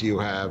missiles you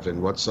have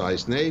and what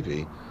size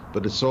Navy,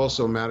 but it's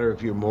also a matter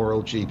of your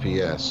moral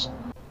GPS.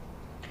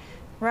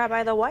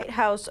 Rabbi, the White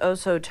House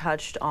also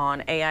touched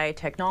on AI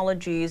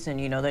technologies and,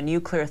 the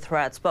nuclear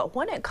threats. But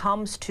when it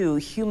comes to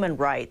human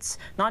rights,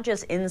 not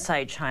just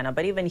inside China,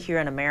 but even here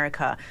in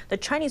America, the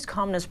Chinese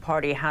Communist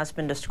Party has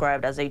been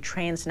described as a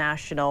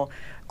transnational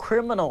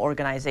criminal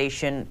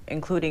organization,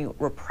 including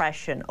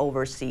repression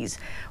overseas.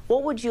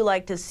 What would you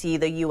like to see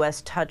the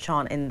U.S. touch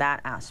on in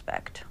that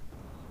aspect?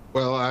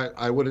 Well,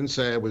 I wouldn't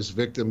say I was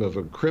victim of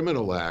a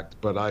criminal act,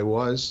 but I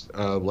was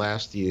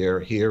last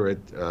year here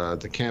at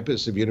the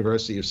campus of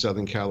University of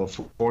Southern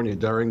California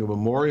during a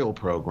memorial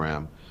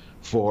program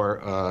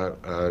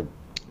for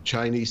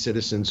Chinese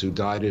citizens who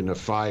died in a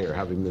fire,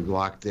 having been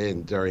locked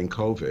in during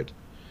COVID,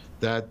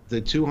 that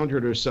the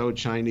 200 or so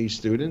Chinese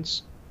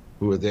students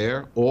who were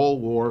there all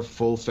wore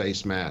full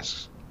face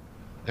masks.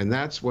 And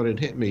that's when it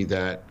hit me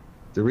that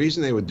the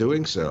reason they were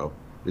doing so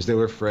is they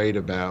were afraid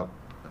about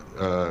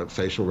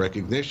facial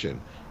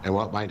recognition and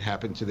what might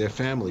happen to their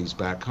families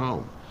back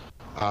home.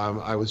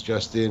 I was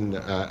just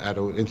at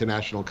an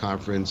international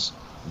conference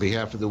on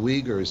behalf of the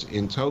Uyghurs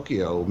in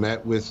Tokyo,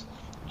 met with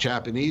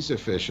Japanese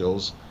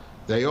officials.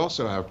 They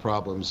also have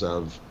problems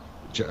of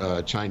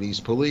Chinese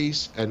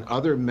police and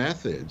other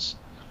methods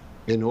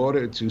in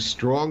order to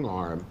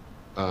strong-arm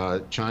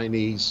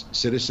Chinese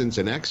citizens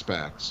and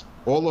expats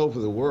all over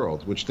the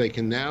world, which they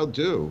can now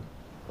do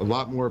a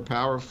lot more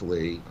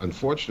powerfully,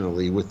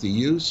 unfortunately, with the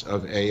use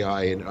of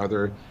AI and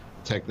other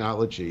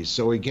technologies.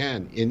 So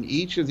again, in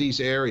each of these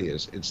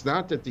areas, it's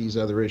not that these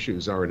other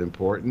issues aren't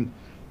important.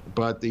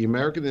 but the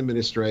American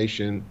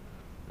administration,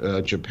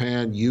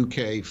 Japan,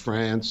 UK,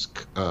 France,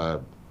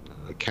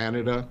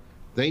 Canada,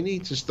 they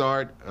need to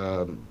start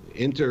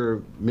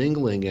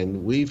intermingling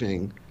and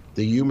weaving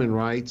the human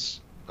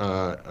rights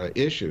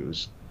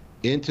issues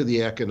into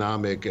the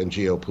economic and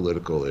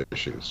geopolitical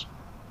issues.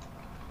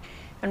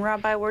 And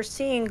Rabbi, we're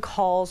seeing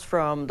calls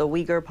from the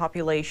Uyghur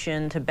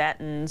population,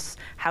 Tibetans,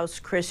 House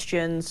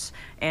Christians,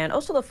 and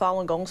also the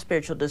Falun Gong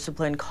spiritual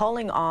discipline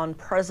calling on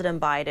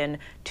President Biden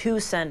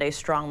to send a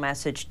strong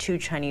message to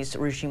Chinese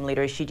regime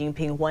leader Xi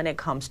Jinping when it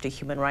comes to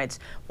human rights.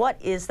 What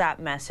is that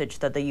message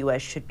that the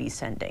U.S. should be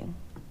sending?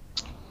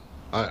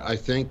 I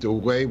think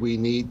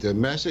the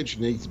message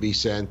needs to be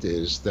sent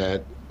is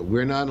that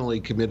we're not only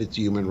committed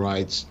to human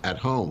rights at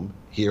home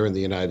here in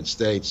the United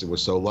States, and we're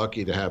so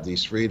lucky to have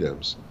these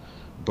freedoms,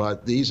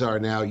 but these are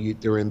now,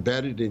 they're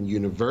embedded in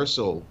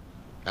universal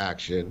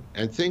action.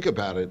 And think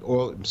about it,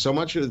 so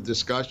much of the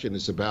discussion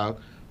is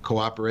about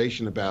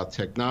cooperation, about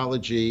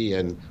technology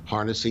and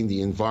harnessing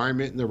the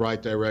environment in the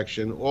right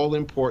direction, all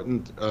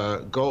important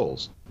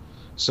goals.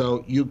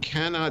 So you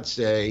cannot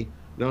say,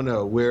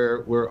 no,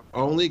 we're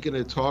only going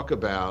to talk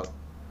about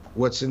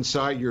what's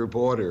inside your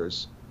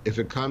borders if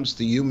it comes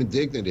to human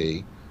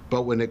dignity,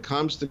 but when it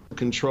comes to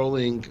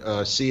controlling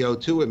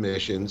CO2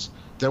 emissions,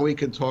 then we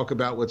can talk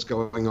about what's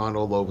going on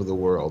all over the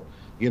world.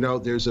 You know,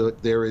 there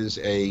is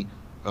a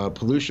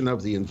pollution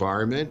of the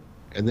environment,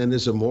 and then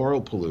there's a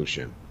moral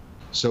pollution.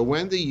 So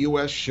when the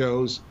U.S.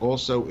 shows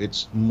also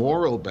its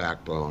moral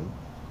backbone,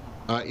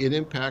 it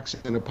impacts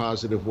in a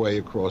positive way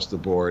across the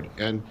board.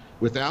 And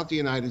without the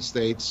United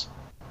States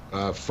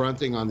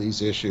fronting on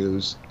these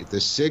issues, the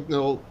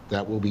signal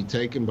that will be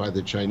taken by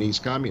the Chinese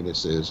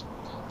communists is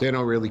they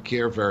don't really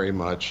care very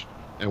much,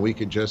 and we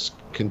could just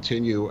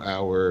continue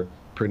our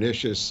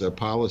pernicious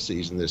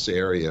policies in this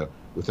area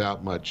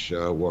without much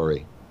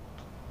worry.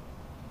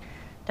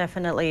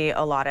 Definitely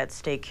a lot at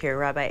stake here.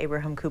 Rabbi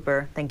Abraham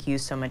Cooper, thank you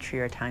so much for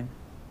your time.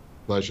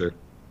 Pleasure.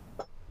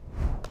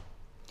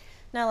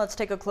 Now let's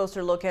take a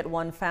closer look at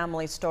one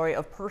family story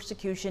of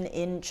persecution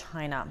in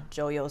China.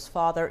 Zhou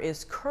father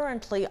is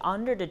currently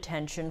under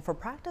detention for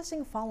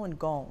practicing Falun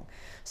Gong.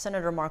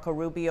 Senator Marco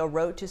Rubio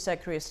wrote to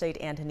Secretary of State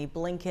Antony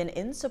Blinken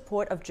in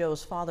support of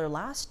Zhou's father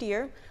last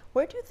year.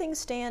 Where do things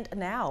stand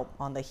now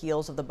on the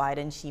heels of the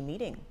Biden-Xi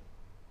meeting?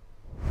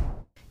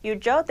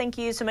 Zhou, thank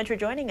you so much for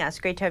joining us.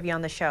 Great to have you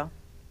on the show.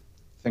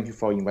 Thank you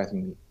for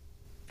inviting me.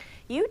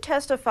 You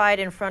testified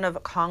in front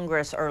of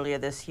Congress earlier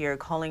this year,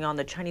 calling on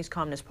the Chinese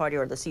Communist Party,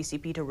 or the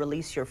CCP, to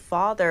release your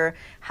father.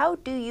 How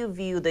do you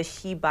view the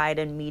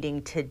Xi-Biden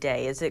meeting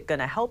today? Is it going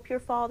to help your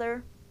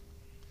father?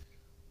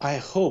 I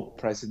hope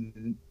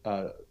President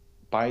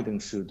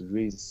Biden should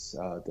raise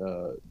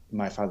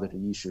my father's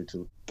issue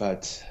too,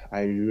 but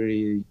I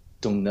really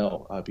don't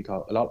know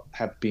because a lot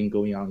have been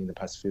going on in the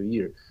past few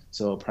years.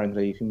 So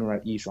apparently, human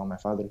rights issue on my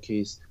father's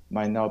case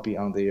might not be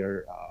on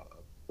their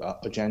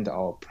agenda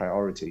or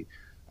priority.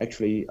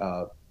 Actually,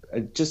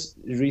 just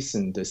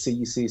recent, the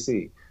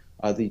CECC,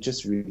 they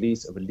just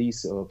released a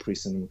list of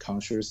prisoner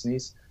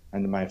consciousness,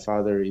 and my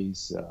father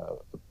is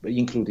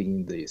included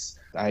in this.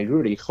 I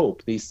really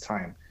hope this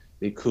time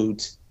they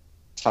could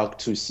talk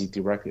to Xi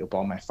directly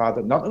about my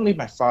father, not only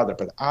my father,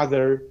 but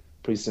other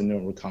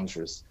prisoner of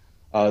conscience.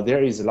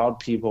 There is a lot of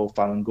people,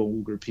 Falun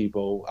Gong Uyghur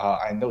people.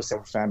 I know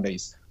several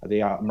families,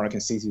 they are American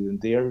citizens,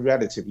 their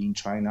relatives in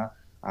China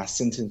are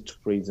sentenced to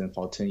prison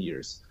for 10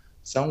 years.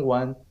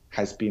 Someone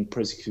has been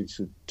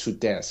persecuted to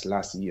death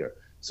last year.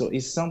 So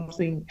it's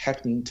something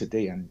happening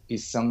today, and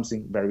it's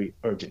something very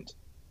urgent.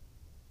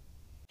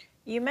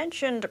 You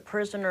mentioned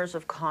prisoners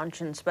of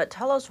conscience, but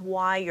tell us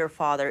why your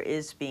father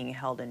is being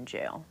held in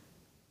jail.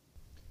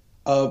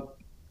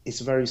 It's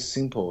very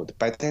simple.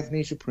 By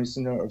definition,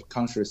 prisoner of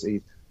conscience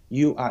is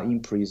you are in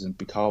prison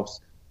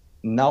because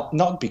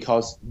not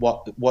because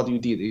what you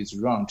did is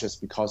wrong, just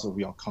because of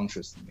your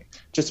consciousness,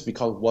 just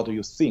because what do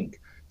you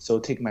think. So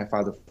take my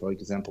father, for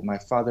example. My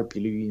father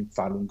believed in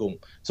Falun Gong.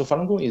 So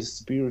Falun Gong is a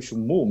spiritual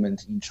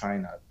movement in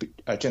China.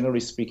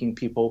 Generally speaking,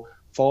 people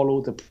follow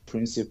the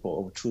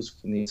principle of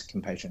truthfulness,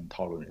 compassion, and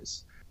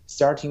tolerance.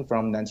 Starting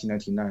from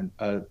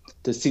 1999,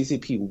 the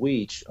CCP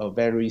waged a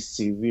very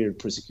severe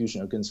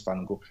persecution against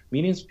Falun Gong.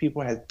 Millions of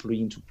people had put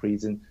into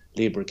prison,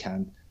 labor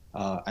camp,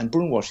 and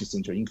brainwashing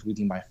center,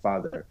 including my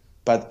father.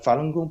 But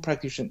Falun Gong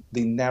practitioners,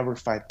 they never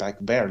fight back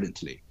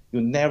violently.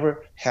 You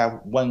never have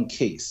one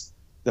case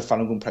the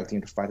Falun Gong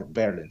practitioners fight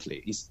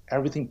violently. It's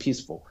everything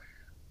peaceful.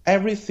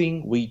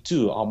 Everything we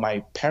do, or my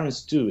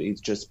parents do,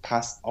 is just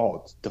pass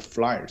out the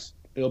flyers,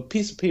 a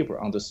piece of paper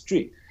on the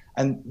street,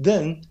 and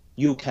then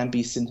you can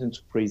be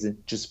sentenced to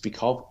prison just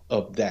because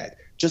of that,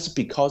 just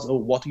because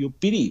of what you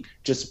believe,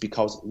 just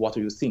because of what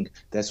you think.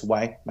 That's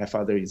why my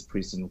father is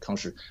prisoner of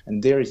conscience,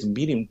 and there is a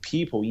million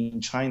people in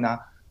China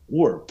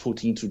were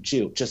put into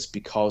jail just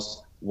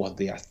because what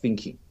they are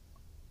thinking.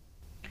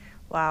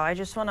 Wow, I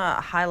just want to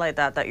highlight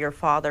that your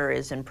father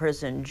is in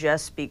prison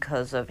just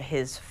because of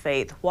his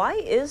faith. Why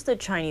is the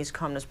Chinese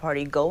Communist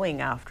Party going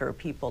after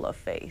people of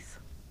faith?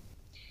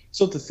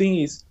 So the thing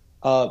is,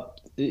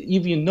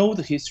 if you know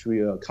the history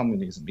of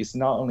communism, it's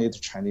not only the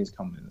Chinese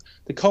communism.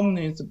 The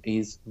communism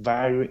is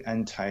very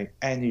anti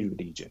any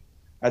religion.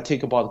 I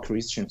take about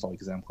Christian, for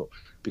example,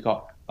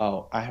 because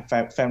I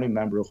have family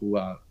members who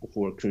are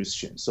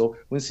Christian. So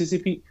when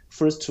CCP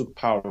first took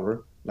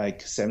power,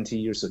 like 70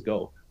 years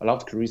ago, a lot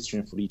of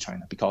Christians flee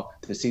China because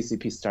the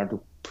CCP started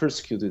to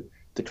persecute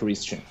the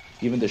Christian.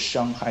 Even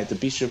the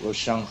Bishop of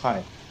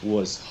Shanghai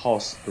was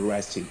house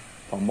arrested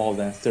for more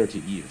than 30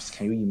 years.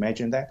 Can you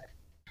imagine that?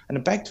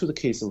 And back to the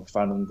case of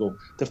Falun Gong.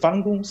 The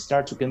Falun Gong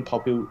started to gain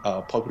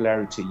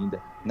popularity in the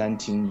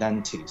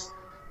 1990s.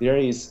 There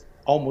is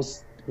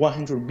almost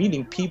 100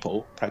 million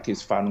people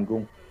practice Falun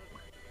Gong in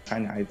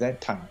China at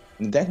that time.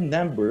 And that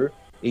number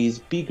is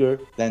bigger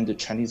than the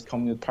Chinese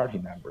Communist Party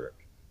number.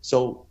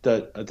 So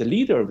the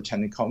leader of the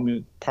Chinese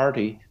Communist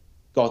Party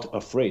got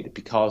afraid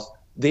because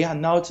they are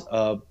not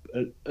a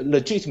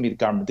legitimate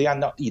government. They are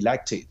not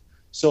elected.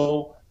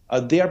 So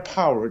their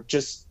power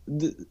just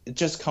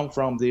come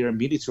from their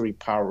military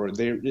power.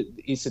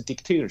 It's a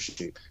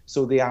dictatorship.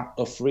 So they are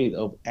afraid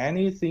of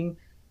anything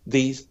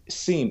they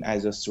seem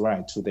as a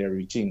threat to their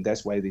regime.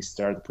 That's why they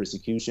start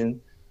persecution.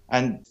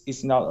 And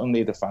it's not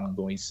only the Falun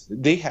Gong.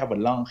 They have a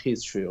long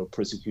history of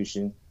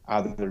persecution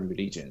other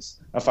religions.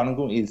 Falun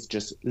Gong is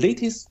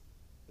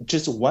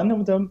just one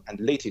of them and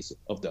latest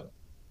of them.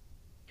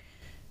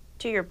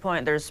 To your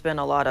point, there's been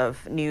a lot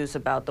of news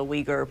about the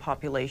Uyghur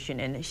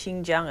population in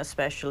Xinjiang,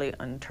 especially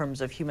in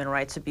terms of human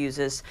rights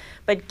abuses.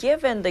 But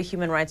given the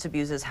human rights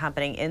abuses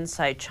happening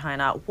inside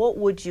China, what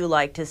would you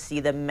like to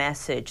see the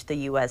message the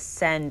U.S.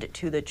 send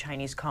to the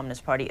Chinese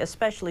Communist Party,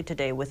 especially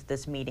today with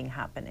this meeting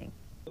happening?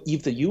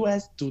 If the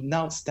U.S. do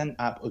not stand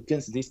up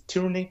against this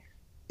tyranny,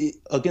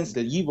 against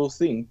the evil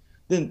thing,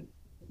 then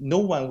no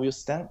one will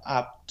stand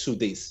up to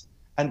this.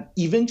 And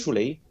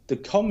eventually, the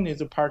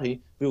Communist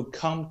Party will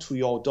come to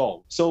your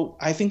door. So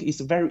I think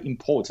it's very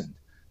important.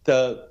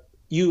 The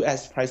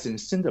U.S. president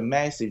sent a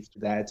message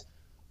that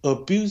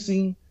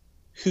abusing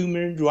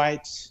human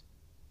rights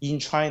in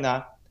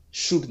China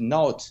should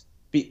not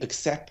be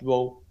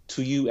acceptable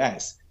to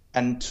U.S.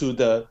 and to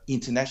the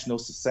international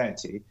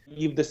society.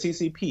 If the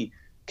CCP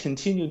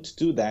continue to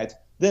do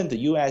that, then the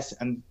U.S.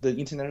 and the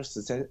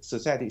international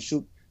society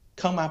should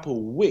come up with a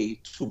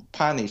way to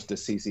punish the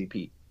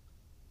CCP.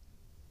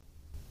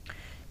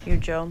 Yu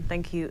Zhou,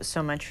 thank you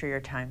so much for your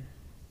time.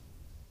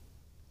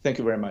 Thank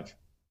you very much.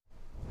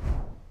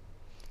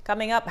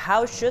 Coming up,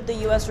 how should the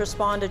U.S.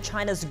 respond to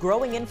China's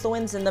growing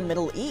influence in the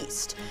Middle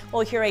East?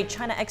 We'll hear a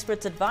China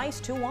expert's advice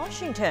to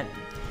Washington.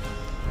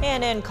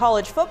 And in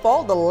college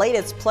football, the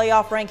latest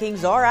playoff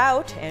rankings are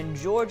out, and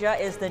Georgia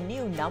is the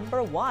new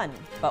 #1.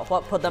 But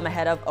what put them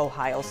ahead of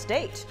Ohio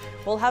State?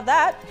 We'll have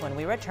that when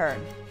we return.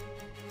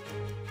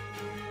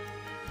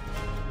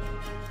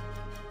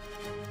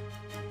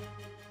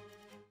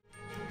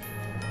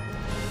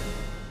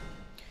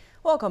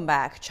 Welcome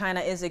back. China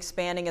is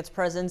expanding its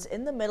presence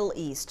in the Middle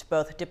East,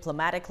 both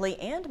diplomatically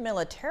and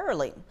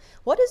militarily.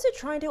 What is it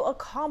trying to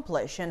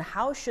accomplish, and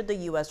how should the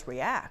U.S.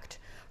 react?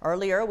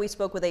 Earlier, we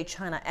spoke with a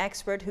China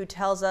expert who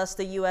tells us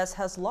the U.S.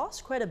 has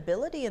lost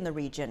credibility in the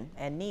region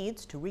and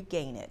needs to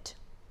regain it.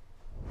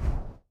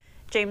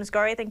 James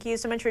Gari, thank you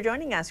so much for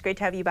joining us. Great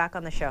to have you back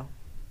on the show.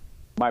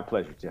 My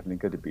pleasure, Tiffany.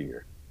 Good to be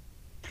here.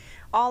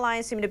 All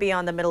eyes seem to be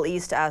on the Middle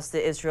East as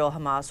the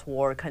Israel-Hamas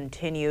war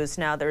continues.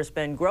 Now, there's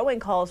been growing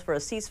calls for a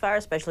ceasefire,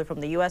 especially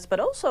from the U.S., but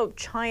also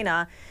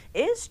China.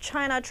 Is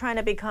China trying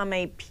to become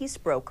a peace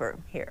broker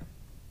here?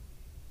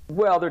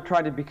 Well, they're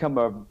trying to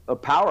become a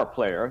power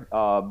player,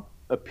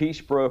 a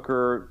peace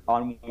broker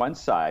on one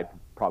side,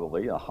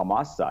 probably, a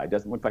Hamas side.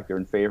 Doesn't look like they're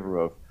in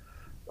favor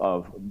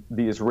of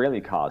the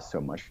Israeli cause so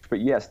much.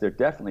 But yes, they're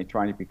definitely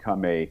trying to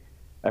become a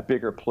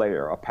bigger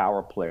player, a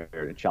power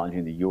player,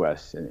 challenging the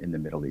U.S. in the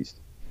Middle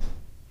East.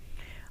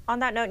 On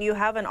that note, you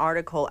have an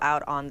article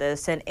out on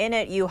this, and in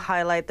it you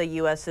highlight the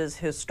U.S.'s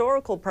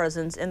historical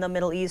presence in the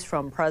Middle East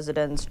from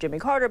Presidents Jimmy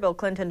Carter, Bill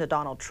Clinton to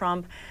Donald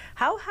Trump.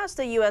 How has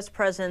the U.S.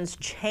 presence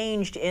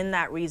changed in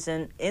that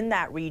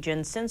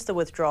region since the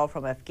withdrawal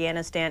from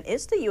Afghanistan?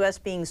 Is the U.S.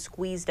 being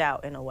squeezed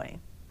out in a way?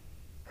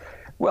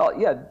 Well,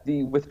 yeah,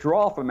 the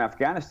withdrawal from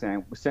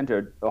Afghanistan sent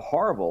a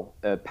horrible,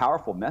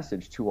 powerful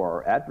message to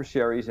our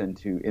adversaries and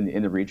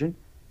in the region,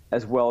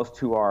 as well as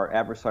to our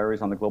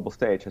adversaries on the global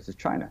stage, such as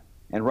China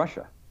and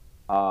Russia.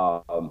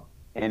 And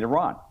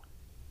Iran.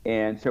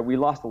 And so we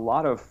lost a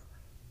lot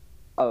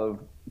of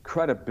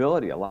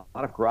credibility, a lot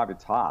of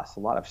gravitas, a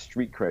lot of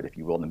street cred, if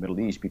you will, in the Middle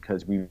East,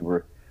 because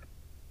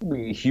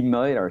we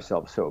humiliated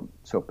ourselves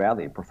so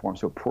badly and performed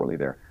so poorly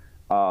there.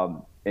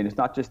 And it's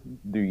not just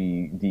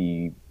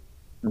the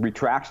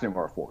retraction of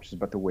our forces,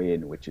 but the way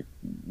in which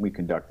we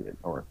conducted it,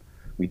 or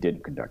we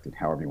didn't conduct it,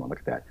 however you want to look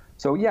at that.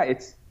 So yeah,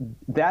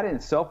 that in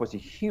itself was a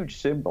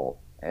huge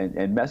symbol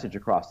and message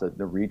across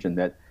the region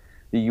that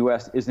the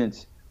U.S.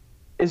 isn't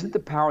the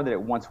power that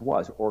it once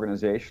was,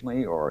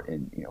 organizationally or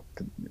in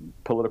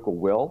political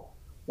will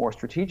or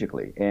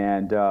strategically.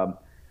 And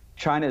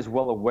China is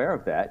well aware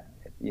of that.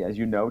 As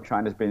you know,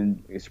 China's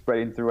been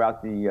spreading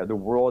throughout the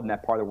world, and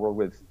that part of the world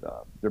with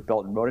their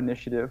Belt and Road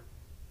Initiative,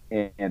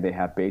 and they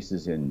have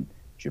bases in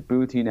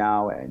Djibouti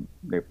now, and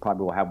they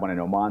probably will have one in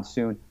Oman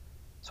soon.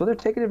 So they're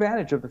taking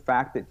advantage of the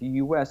fact that the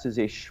U.S. is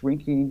a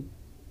shrinking,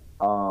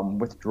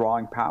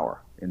 withdrawing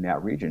power in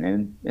that region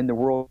and in the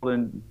world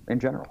in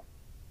general.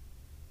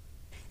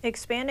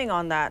 Expanding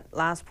on that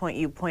last point,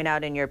 you point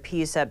out in your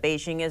piece that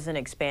Beijing isn't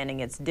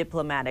expanding its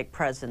diplomatic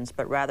presence,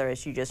 but rather,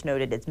 as you just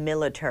noted, its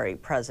military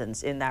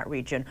presence in that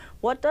region.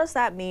 What does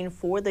that mean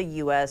for the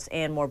U.S.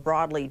 and more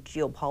broadly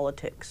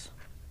geopolitics?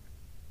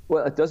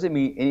 Well, it doesn't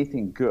mean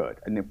anything good.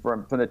 And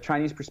from the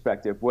Chinese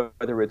perspective,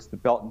 whether it's the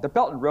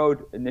Belt and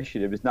Road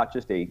Initiative is not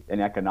just an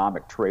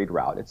economic trade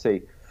route. It's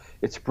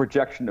a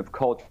projection of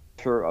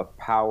culture, of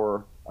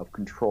power, of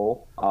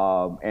control.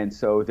 And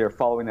so they're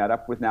following that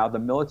up with now the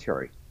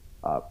military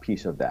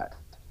piece of that.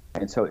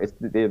 And so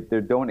they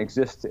don't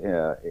exist,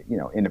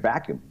 in a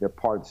vacuum. They're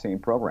part of the same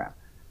program.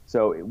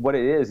 So what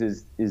it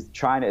is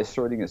China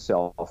asserting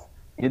itself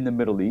in the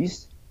Middle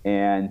East,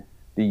 and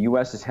the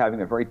U.S. is having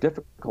a very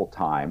difficult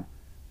time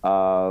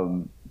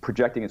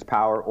projecting its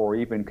power or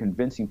even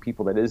convincing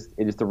people that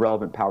it is the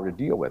relevant power to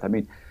deal with. I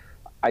mean,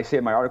 I say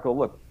in my article,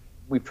 look,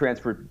 we've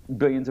transferred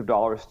billions of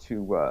dollars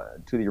to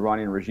the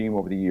Iranian regime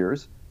over the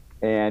years,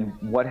 and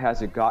what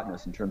has it gotten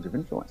us in terms of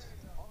influence?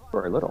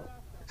 Very little.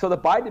 So the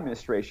Biden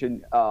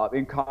administration,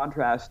 in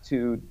contrast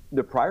to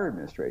the prior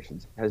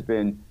administrations, has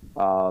been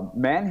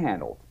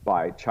manhandled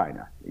by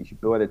China.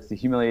 Whether it's the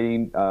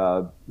humiliating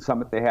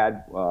summit they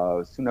had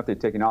soon after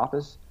they'd taken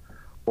office,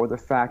 or the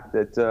fact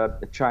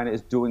that China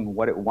is doing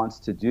what it wants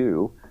to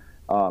do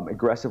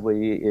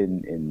aggressively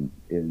in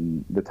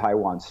the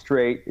Taiwan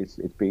Strait. It's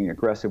being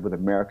aggressive with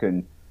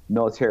American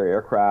military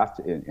aircraft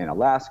in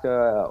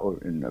Alaska or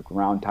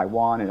around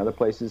Taiwan and other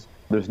places.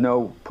 There's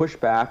no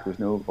pushback. There's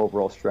no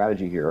overall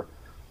strategy here,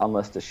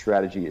 unless the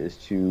strategy is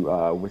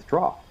to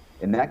withdraw.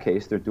 In that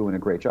case, they're doing a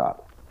great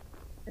job.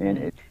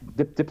 And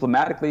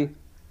diplomatically,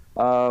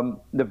 the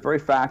very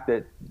fact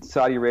that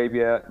Saudi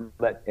Arabia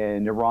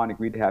and Iran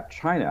agreed to have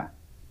China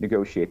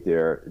negotiate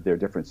their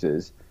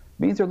differences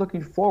means they're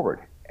looking forward.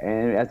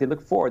 And as they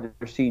look forward,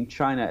 they're seeing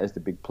China as the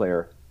big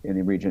player in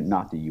the region,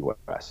 not the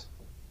U.S.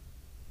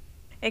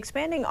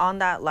 Expanding on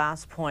that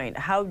last point,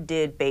 how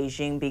did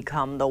Beijing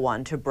become the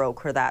one to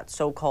broker that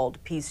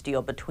so-called peace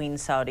deal between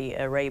Saudi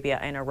Arabia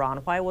and Iran?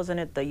 Why wasn't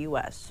it the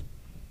U.S.?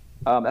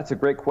 That's a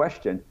great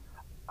question.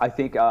 I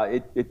think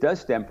it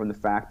does stem from the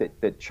fact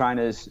that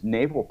China's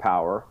naval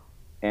power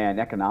and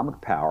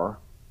economic power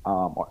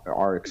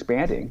are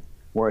expanding,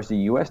 whereas the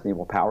U.S.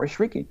 naval power is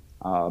shrinking.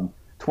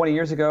 20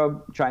 years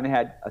ago, China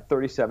had a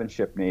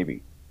 37-ship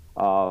navy.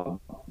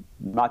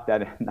 Not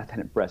that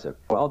impressive.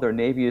 Well, their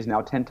navy is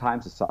now 10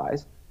 times the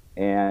size,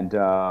 and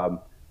the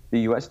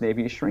U.S.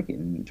 Navy is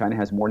shrinking. China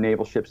has more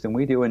naval ships than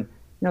we do, and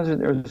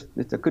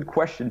it's a good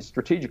question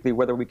strategically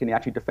whether we can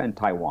actually defend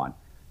Taiwan.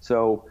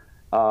 So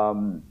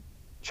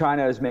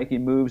China is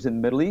making moves in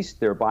the Middle East.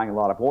 They're buying a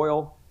lot of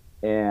oil,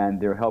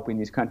 and they're helping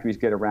these countries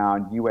get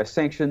around U.S.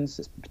 sanctions,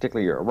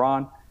 particularly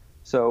Iran.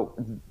 So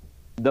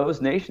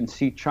those nations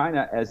see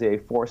China as a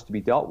force to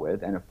be dealt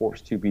with and a force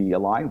to be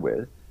aligned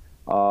with.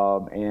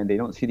 And they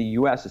don't see the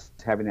U.S. as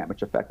having that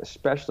much effect,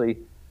 especially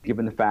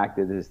given the fact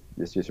that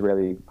this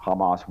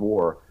Israeli-Hamas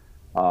war,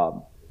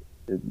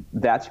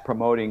 that's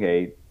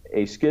promoting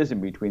a schism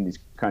between these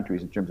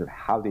countries in terms of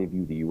how they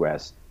view the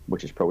U.S.,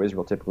 which is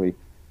pro-Israel typically,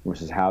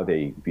 versus how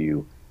they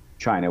view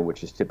China,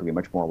 which is typically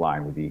much more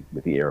aligned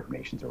with the Arab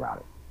nations around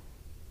it.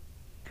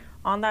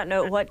 On that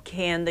note, what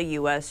can the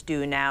U.S.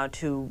 do now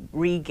to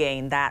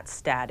regain that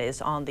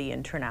status on the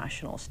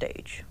international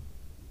stage?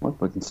 Well,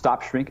 we can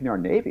stop shrinking our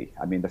Navy.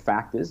 I mean, the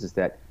fact is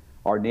that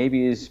our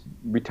Navy is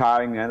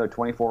retiring another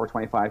 24 or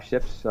 25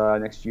 ships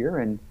next year,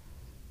 and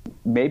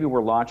maybe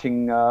we're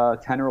launching 10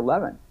 or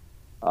 11.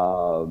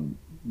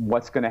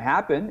 What's going to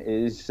happen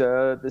is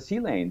the sea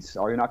lanes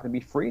are not going to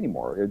be free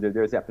anymore.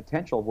 There's that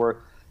potential where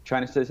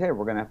China says, hey,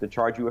 we're going to have to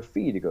charge you a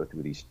fee to go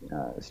through these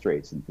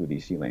straits and through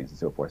these sea lanes and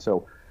so forth.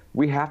 So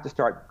we have to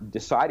start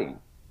deciding,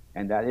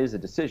 and that is a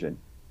decision,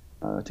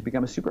 to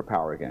become a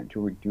superpower again,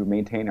 to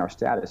maintain our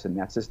status. And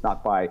that's just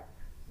not by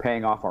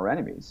paying off our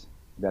enemies.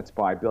 That's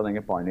by building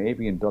up our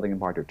Navy and building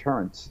up our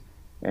deterrence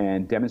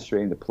and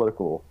demonstrating the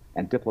political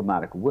and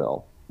diplomatic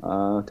will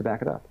to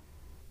back it up.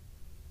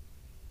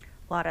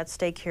 A lot at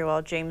stake here.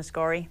 Well, James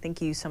Gorey,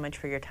 thank you so much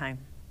for your time.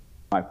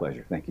 My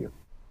pleasure. Thank you.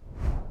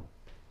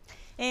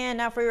 And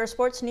now for your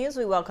sports news,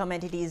 we welcome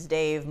NTD's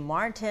Dave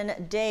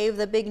Martin. Dave,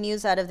 the big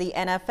news out of the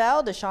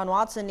NFL, Deshaun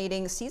Watson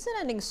needing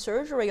season-ending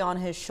surgery on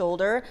his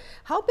shoulder.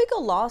 How big a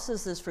loss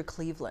is this for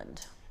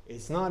Cleveland?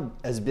 It's not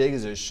as big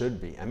as it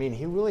should be. I mean,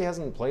 he really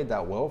hasn't played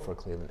that well for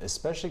Cleveland,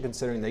 especially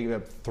considering they gave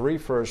up 3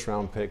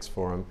 first-round picks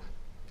for him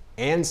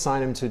and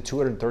signed him to a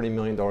 $230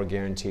 million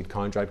guaranteed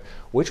contract,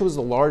 which was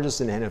the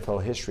largest in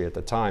NFL history at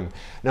the time.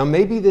 Now,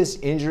 maybe this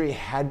injury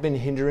had been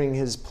hindering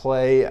his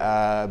play,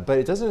 but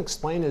it doesn't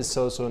explain his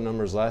so-so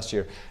numbers last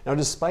year. Now,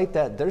 despite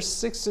that, they're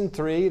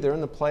 6-3. They're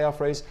in the playoff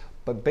race,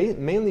 but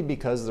mainly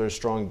because of their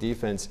strong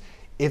defense.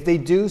 If they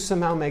do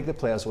somehow make the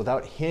playoffs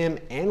without him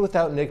and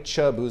without Nick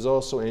Chubb, who's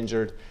also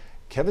injured,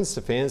 Kevin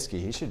Stefanski,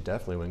 he should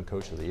definitely win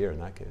Coach of the Year in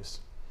that case.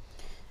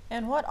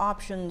 And what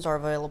options are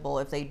available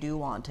if they do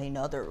want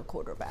another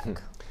quarterback?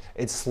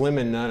 It's slim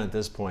and none at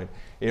this point.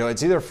 You know,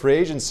 it's either free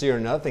agency or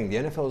nothing. The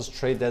NFL's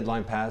trade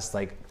deadline passed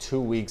like 2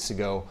 weeks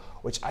ago,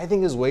 which I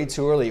think is way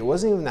too early. It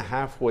wasn't even the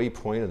halfway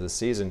point of the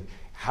season.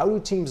 How do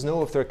teams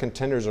know if they're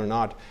contenders or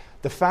not?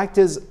 The fact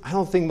is, I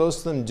don't think most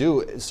of them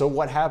do. So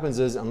what happens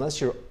is,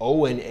 unless you're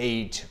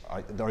 0-8,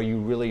 are you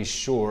really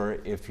sure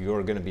if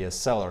you're going to be a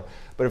seller?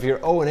 But if you're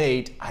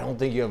 0-8, I don't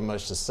think you have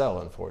much to sell,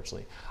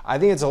 unfortunately. I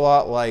think it's a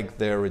lot like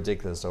their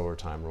ridiculous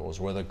overtime rules,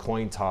 where the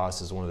coin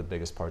toss is one of the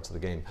biggest parts of the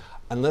game.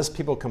 Unless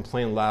people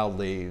complain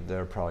loudly,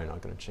 they're probably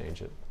not going to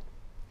change it.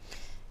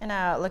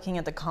 And looking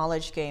at the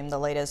college game, the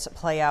latest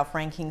playoff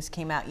rankings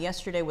came out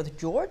yesterday with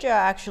Georgia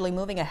actually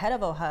moving ahead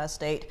of Ohio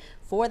State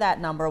for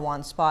that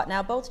 #1 spot.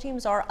 Now, both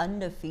teams are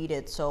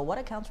undefeated, so what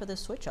accounts for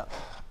this switch up?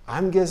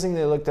 I'm guessing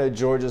they looked at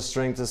Georgia's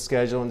strength of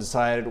schedule and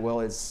decided,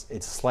 well, it's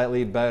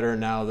slightly better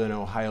now than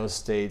Ohio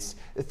State's.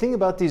 The thing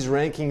about these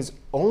rankings,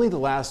 only the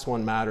last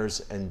one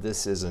matters, and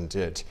this isn't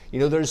it. You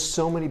know, there's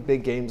so many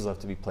big games left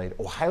to be played.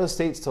 Ohio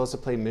State still has to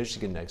play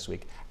Michigan next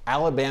week.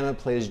 Alabama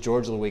plays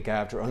Georgia the week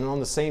after, and on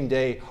the same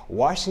day,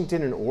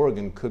 Washington and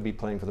Oregon could be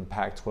playing for the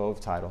Pac-12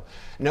 title.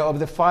 Now, of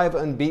the 5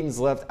 unbeatens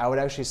left, I would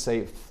actually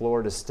say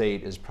Florida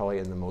State is probably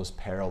in the most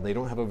peril. They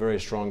don't have a very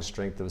strong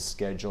strength of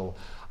schedule.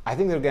 I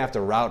think they're going to have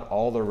to rout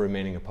all their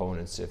remaining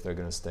opponents if they're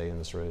going to stay in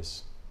this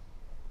race.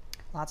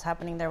 Lots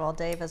happening there. Well,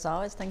 Dave, as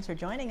always, thanks for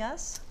joining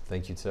us.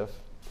 Thank you, Tiff.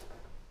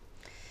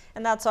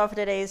 And that's all for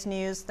today's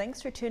news.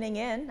 Thanks for tuning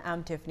in.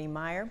 I'm Tiffany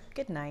Meyer.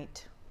 Good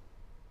night.